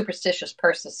superstitious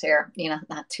person here,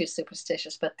 not too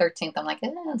superstitious, but 13th, I'm like,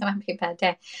 that might be a bad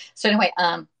day. So anyway,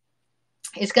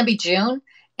 it's going to be June,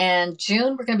 and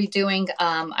June we're going to be doing,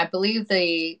 I believe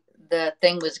the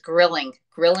thing was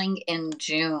grilling in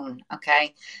June.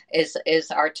 Okay. Is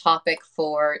our topic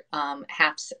for,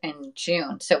 HAPS in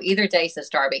June. So either day, says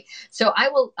Darby. So I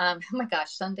will, oh my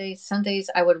gosh, Sundays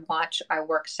I would watch. I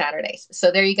work Saturdays.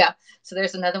 So there you go. So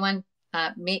there's another one.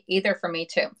 Either for me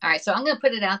too. All right, so I'm going to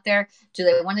put it out there. Do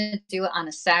they want to do it on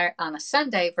a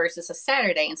Sunday versus a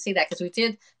Saturday, and see that? Because we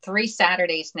did 3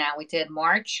 Saturdays now. We did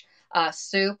March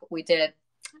soup. We did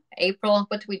April.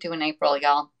 What did we do in April,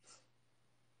 y'all?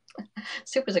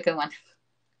 Soup was a good one.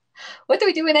 What did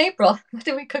we do in April? What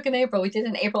did we cook in April? We did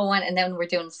an April one, and then we're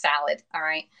doing salad. All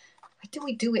right. What did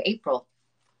we do in April?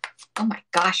 Oh my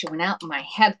gosh, it went out in my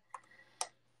head.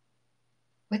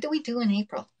 What did we do in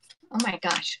April? Oh my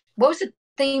gosh. What was the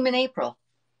theme in April?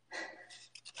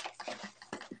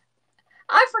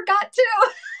 I forgot too.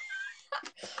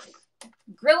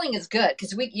 Grilling is good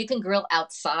because you can grill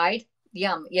outside.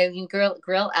 Yum. Yeah, you can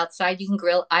grill outside. You can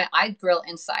grill. I grill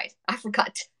inside. I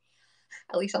forgot.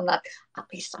 At least I'm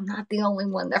not the only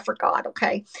one that forgot.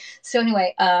 Okay. So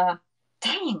anyway,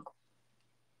 dang.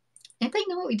 Anybody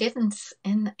know what we did in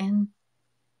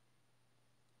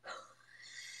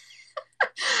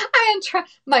I am trying.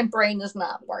 My brain is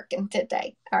not working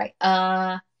today. All right.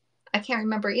 I can't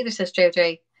remember either, says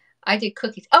JJ. I did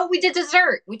cookies. Oh, we did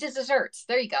dessert. We did desserts.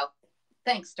 There you go.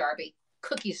 Thanks, Darby.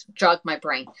 Cookies jogged my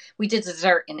brain. We did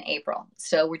dessert in April.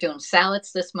 So we're doing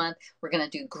salads this month. We're going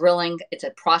to do grilling. It's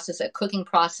a cooking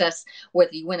process,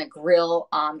 whether you want to grill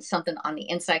something on the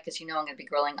inside, because I'm going to be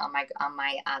grilling on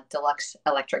my deluxe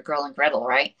electric grill and griddle,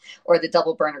 right? Or the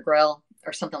double burner grill,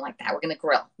 or something like that. We're going to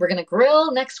grill. We're going to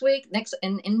grill next week,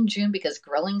 in June, because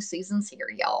grilling season's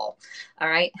here, y'all. All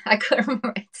right. I couldn't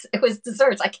remember. It was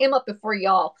desserts. I came up before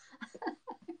y'all.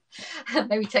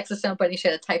 Maybe text somebody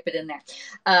should have typed it in there.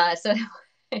 So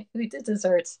we did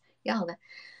desserts. Y'all,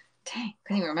 dang,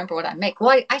 couldn't even remember what I make.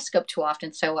 Well, I scope too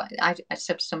often, so I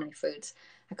scope so many foods.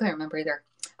 I couldn't remember either.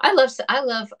 I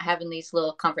love having these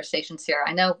little conversations here.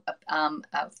 I know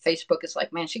Facebook is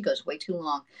like, man, she goes way too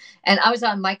long. And I was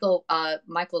on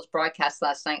Michael's broadcast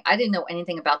last night. I didn't know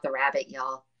anything about the rabbit,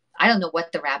 y'all. I don't know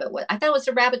what the rabbit was. I thought it was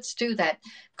a rabbit stew that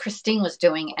Christine was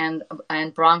doing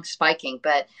and Bronx spiking,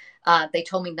 but they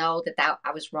told me no, that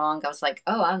I was wrong. I was like,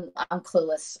 oh, I'm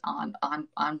clueless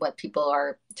on what people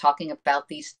are talking about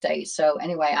these days. So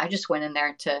anyway, I just went in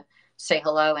there to say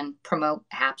hello and promote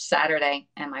Hap Saturday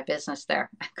and my business there.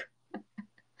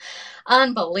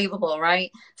 Unbelievable,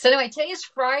 right? So anyway, today is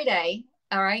Friday.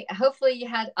 All right. Hopefully you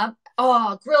had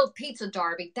grilled pizza,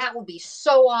 Darby. That will be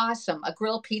so awesome. A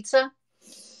grilled pizza.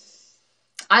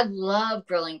 I love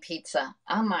grilling pizza.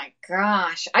 Oh my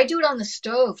gosh. I do it on the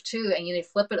stove too. And you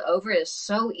flip it over. It's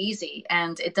so easy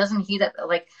and it doesn't heat up.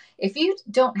 Like if you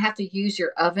don't have to use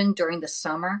your oven during the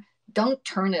summer, don't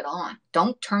turn it on.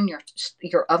 Don't turn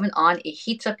your oven on. It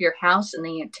heats up your house and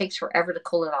then it takes forever to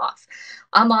cool it off.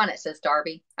 I'm on it, says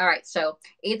Darby. All right. So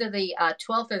either the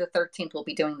 12th or the 13th, we'll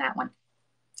be doing that one.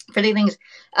 For the things,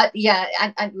 I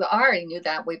already knew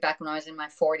that way back when I was in my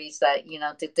 40s that,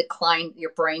 the decline,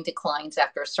 your brain declines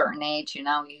after a certain age. You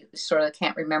sort of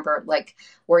can't remember like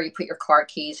where you put your car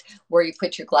keys, where you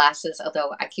put your glasses,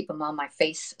 although I keep them on my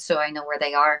face so I know where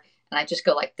they are. And I just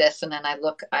go like this and then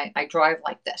I drive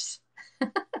like this.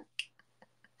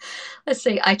 Let's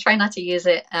see. I try not to use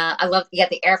it. I love,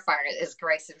 the air fryer is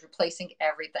great. It's replacing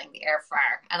everything, the air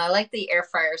fryer. And I like the air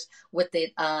fryers with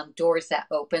the doors that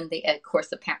open. Of course,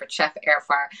 the Pampered Chef air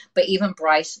fryer. But even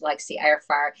Bryce likes the air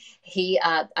fryer. He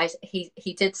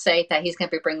did say that he's going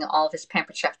to be bringing all of his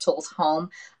Pampered Chef tools home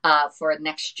for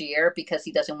next year because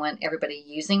he doesn't want everybody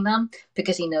using them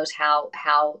because he knows how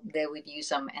they would use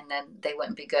them and then they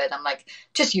wouldn't be good. I'm like,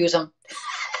 just use them.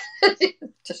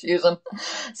 Just use them.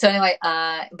 So anyway,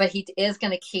 but he is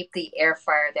going to keep the air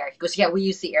fryer there. He goes, yeah, we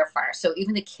use the air fryer. So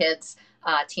even the kids,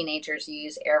 teenagers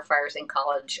use air fryers in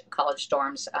college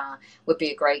dorms. Would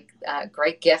be a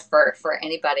great gift for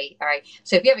anybody. All right.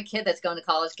 So if you have a kid that's going to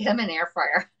college, get them an air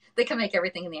fryer. They can make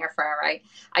everything in the air fryer, right?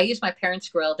 I use my parents'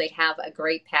 grill. They have a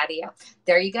great patio.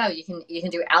 There you go. You can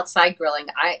do outside grilling.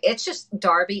 It's just,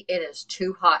 Darby, it is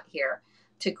too hot here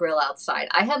to grill outside.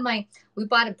 We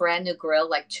bought a brand new grill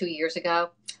like 2 years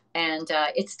ago, and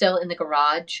it's still in the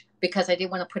garage because I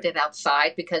didn't want to put it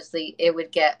outside because it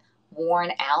would get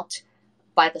worn out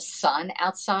by the sun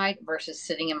outside versus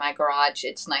sitting in my garage.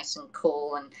 It's nice and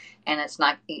cool and it's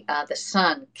not the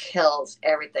sun kills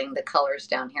everything, the colors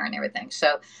down here and everything.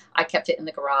 So I kept it in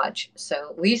the garage.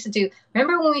 So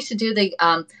remember when we used to do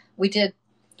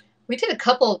we did a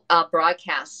couple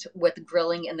broadcasts with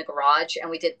grilling in the garage, and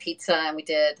we did pizza, and we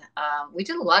did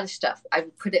a lot of stuff. I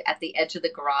would put it at the edge of the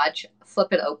garage,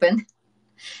 flip it open,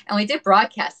 and we did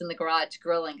broadcasts in the garage,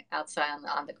 grilling outside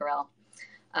on the grill.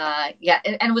 And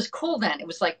it was cool then. It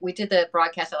was like we did the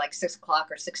broadcast at like 6 o'clock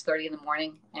or 6:30 in the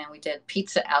morning, and we did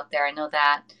pizza out there. I know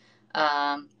that.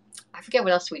 I forget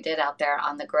what else we did out there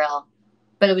on the grill,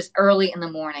 but it was early in the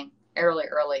morning, early.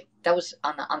 That was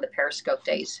on the Periscope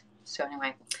days. So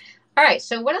anyway. All right.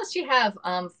 So what else do you have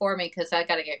for me? Because I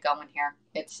got to get going here.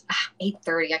 It's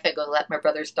 8:30. I got to go let my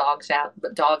brother's dog out.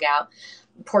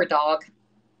 Poor dog.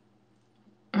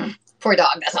 Poor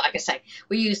dog. That's all I can say.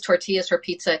 We use tortillas for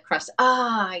pizza crust.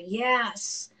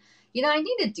 Yes. I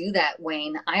need to do that,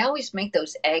 Wayne. I always make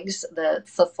those eggs, the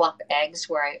flip-flop eggs,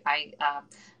 where I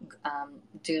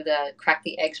crack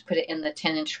the eggs, put it in the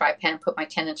 10-inch fry pan, put my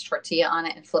 10-inch tortilla on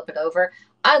it, and flip it over.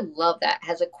 I love that.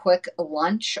 As a quick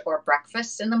lunch or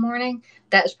breakfast in the morning,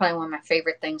 that is probably one of my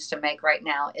favorite things to make right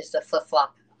now is the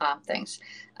flip-flop things,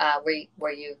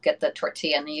 where you get the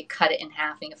tortilla and then you cut it in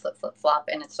half and you flip,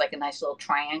 and it's like a nice little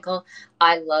triangle.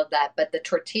 I love that. But the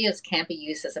tortillas can be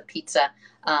used as a pizza,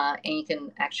 and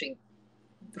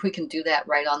we can do that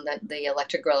right on the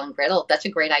electric grill and griddle. That's a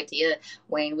great idea,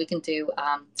 Wayne. We can do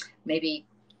maybe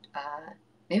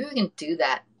we can do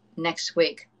that next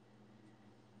week.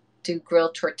 Do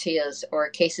grilled tortillas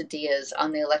or quesadillas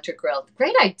on the electric grill.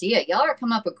 Great idea. Y'all are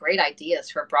coming up with great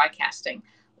ideas for broadcasting.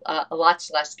 A lot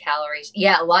less calories.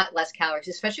 Yeah, a lot less calories,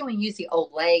 especially when you use the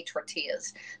Olay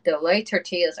tortillas. The Olay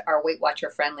tortillas are Weight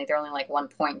Watcher friendly. They're only like 1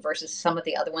 point versus some of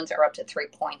the other ones are up to 3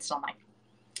 points. So I'm like,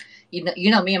 you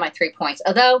know me and my 3 points.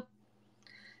 Although,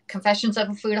 confessions of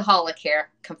a foodaholic here.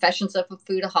 Confessions of a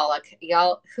foodaholic.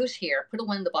 Y'all, who's here? Put a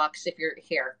 1 in the box if you're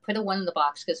here. Put a 1 in the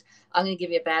box because I'm going to give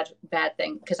you a bad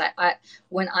thing. Because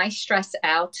when I stress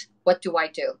out, what do I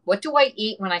do? What do I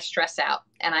eat when I stress out?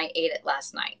 And I ate it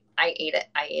last night. I ate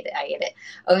it.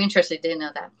 Oh, interesting. Didn't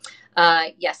know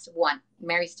that. Yes, 1.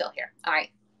 Mary's still here. All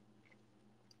right.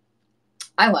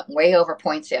 I went way over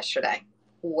points yesterday.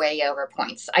 way over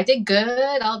points. I did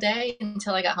good all day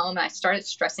until I got home and I started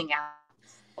stressing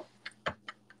out.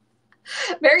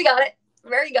 Mary got it.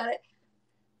 Mary got it.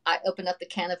 I opened up the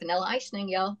can of vanilla icing,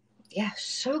 y'all. Yeah,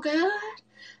 so good.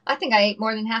 I think I ate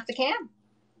more than half the can.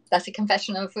 That's a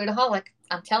confession of a foodaholic.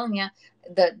 I'm telling you,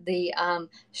 the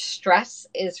stress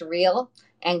is real,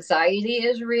 anxiety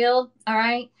is real, all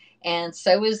right, and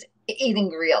so is eating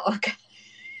real. Okay,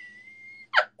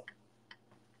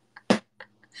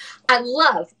 I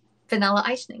love vanilla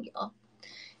icing, y'all.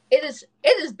 It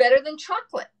is better than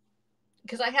chocolate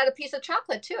because I had a piece of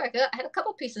chocolate too. I had a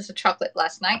couple pieces of chocolate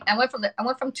last night. I went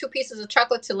from 2 pieces of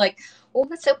chocolate to like, oh,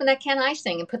 let's open that can of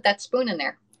icing and put that spoon in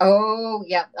there. Oh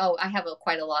yeah. Oh, I have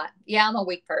quite a lot. Yeah, I'm a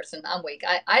weak person. I'm weak.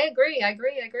 I agree. I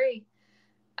agree. I agree.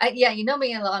 Yeah, you know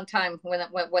me a long time.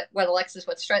 What Alexis,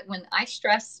 when I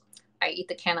stress, I eat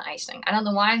the can of icing. I don't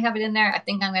know why I have it in there. I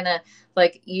think I'm gonna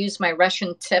like use my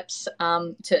Russian tips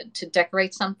to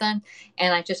decorate something,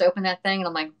 and I just open that thing and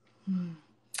I'm like,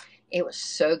 it was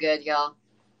so good, y'all.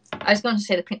 I was going to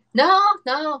say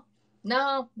no.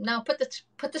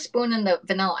 Put the spoon in the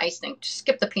vanilla icing. Just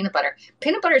skip the peanut butter.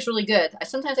 Peanut butter is really good.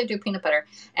 Sometimes I do peanut butter,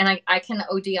 and I can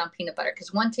OD on peanut butter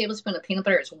because 1 tablespoon of peanut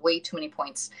butter is way too many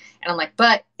points. And I'm like,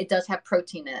 but it does have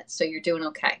protein in it, so you're doing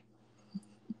okay.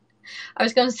 I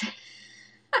was going to say,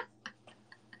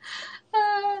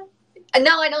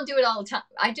 no, I don't do it all the time.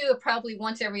 I do it probably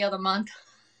once every other month.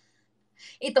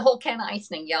 Eat the whole can of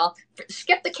icing, y'all.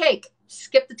 Skip the cake.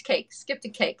 Skip the cake. Skip the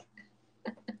cake.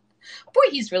 Boy,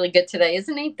 he's really good today,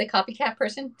 isn't he? The copycat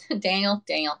person. Daniel.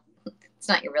 It's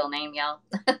not your real name, y'all.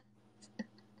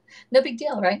 No big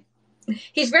deal, right?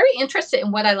 He's very interested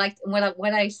in what I like,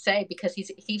 what I say, because he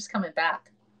keeps coming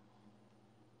back.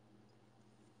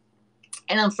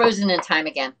 And I'm frozen in time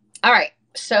again. All right.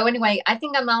 So anyway, I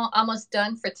think I'm almost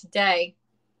done for today.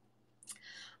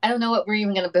 I don't know what we're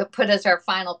even going to put as our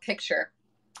final picture.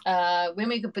 When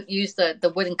we could use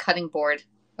the wooden cutting board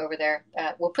over there.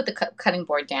 We'll put the cutting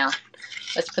board down.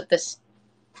 Let's put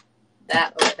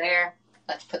that over there.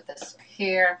 Let's put this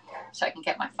here so I can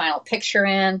get my final picture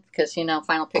in, because, you know,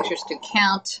 final pictures do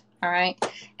count. All right.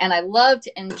 And I loved,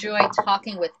 enjoyed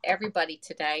talking with everybody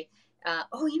today.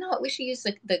 Oh, you know what? We should use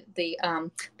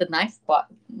the knife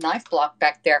block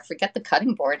back there. Forget the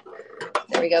cutting board.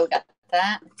 There we go. We got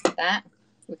that.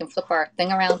 We can flip our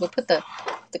thing around. We'll put the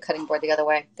cutting board the other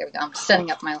way. There we go. I'm setting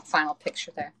up my final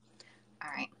picture there. All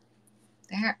right.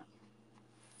 There.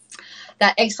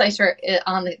 That egg slicer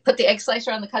put the egg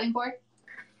slicer on the cutting board.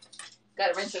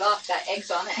 Got to rinse it off. Got eggs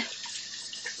on it.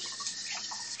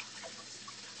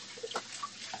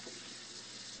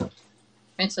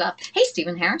 Rinse it off. Hey,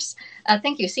 Stephen Harris.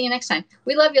 Thank you. See you next time.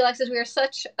 We love you, Alexis. We are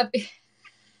such a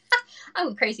I'm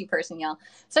a crazy person, y'all.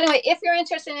 So anyway, if you're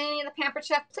interested in any of the Pampered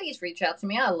Chef, please reach out to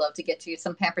me. I'd love to get you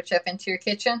some Pampered Chef into your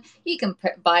kitchen. You can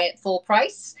buy it full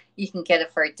price. You can get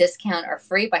it for a discount or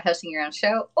free by hosting your own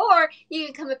show, or you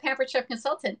can become a Pampered Chef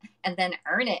consultant and then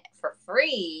earn it for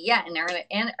free. Yeah, and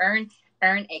earn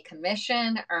a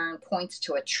commission, earn points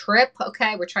to a trip.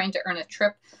 Okay, we're trying to earn a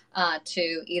trip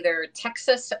to either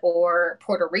Texas or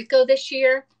Puerto Rico this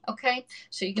year. Okay,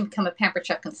 so you can become a Pampered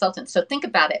Chef consultant. So think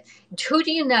about it. Who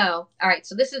do you know? All right,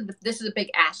 so this is a big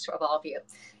ask of all of you.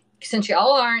 Since you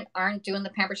all aren't doing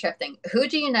the Pampered Chef thing, who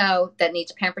do you know that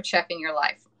needs Pampered Chef in your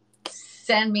life?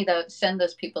 Send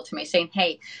those people to me saying,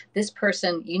 hey, this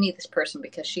person, you need this person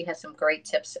because she has some great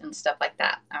tips and stuff like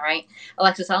that. All right,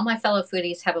 Alexis, all my fellow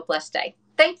foodies, have a blessed day.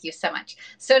 Thank you so much.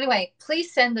 So anyway,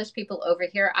 please send those people over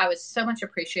here. I would so much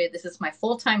appreciate it. This is my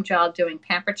full-time job doing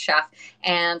Pampered Chef,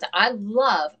 and I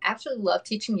absolutely love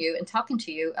teaching you and talking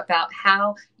to you about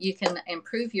how you can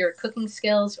improve your cooking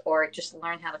skills or just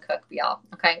learn how to cook, y'all.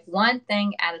 Okay, one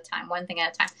thing at a time.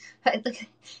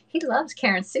 He loves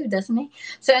Karen Sue, doesn't he?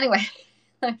 So anyway,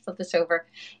 let me flip this over,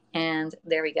 and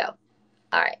there we go.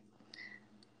 All right.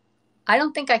 I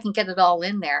don't think I can get it all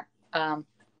in there.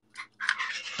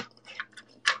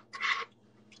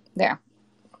 There.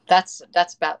 That's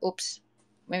about, oops.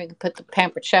 Maybe we can put the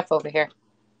Pampered Chef over here.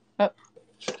 Oh,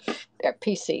 there,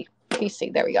 PC,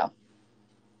 there we go.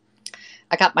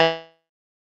 I got my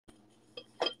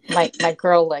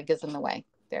girl leg is in the way.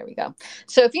 There we go.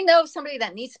 So if you know somebody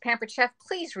that needs Pampered Chef,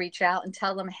 please reach out and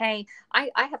tell them, hey, I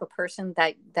have a person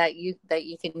that you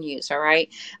can use. All right.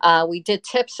 We did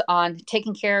tips on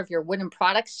taking care of your wooden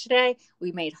products today.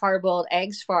 We made hard-boiled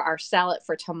eggs for our salad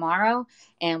for tomorrow,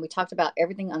 and we talked about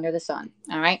everything under the sun.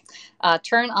 All right.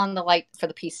 Turn on the light for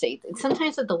the PC. And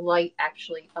sometimes the light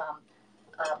actually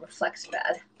reflects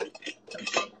bad.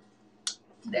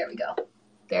 There we go.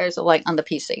 There's a light on the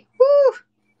PC. Woo!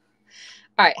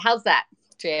 All right. How's that?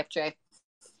 JFJ.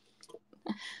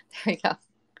 There we go.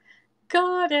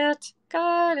 Got it.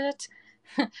 Got it.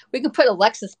 We can put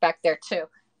Alexis back there too.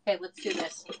 Hey, let's do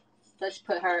this. Let's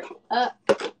put her up.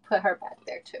 Put her back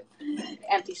there too.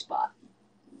 Empty spot.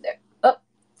 There. Oh,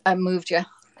 I moved you.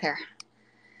 There.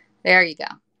 There you go.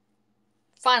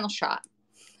 Final shot.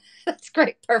 That's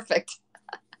great. Perfect.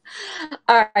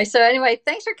 All right. So anyway,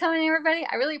 thanks for coming, everybody.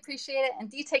 I really appreciate it. And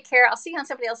do you take care. I'll see you on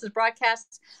somebody else's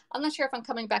broadcast. I'm not sure if I'm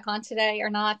coming back on today or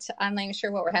not. I'm not even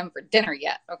sure what we're having for dinner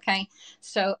yet. Okay.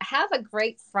 So have a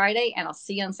great Friday, and I'll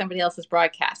see you on somebody else's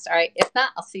broadcast. All right. If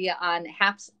not, I'll see you on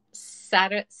Haps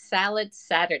Salad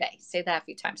Saturday. Say that a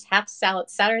few times. Haps Salad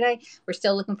Saturday. We're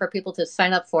still looking for people to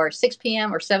sign up for 6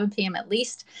 p.m. or 7 p.m. at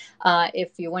least.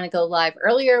 If you want to go live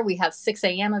earlier, we have 6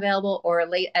 a.m. available, or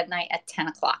late at night at 10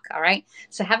 o'clock. All right.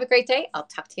 So have a great day. I'll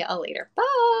talk to you all later.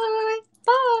 Bye.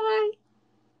 Bye.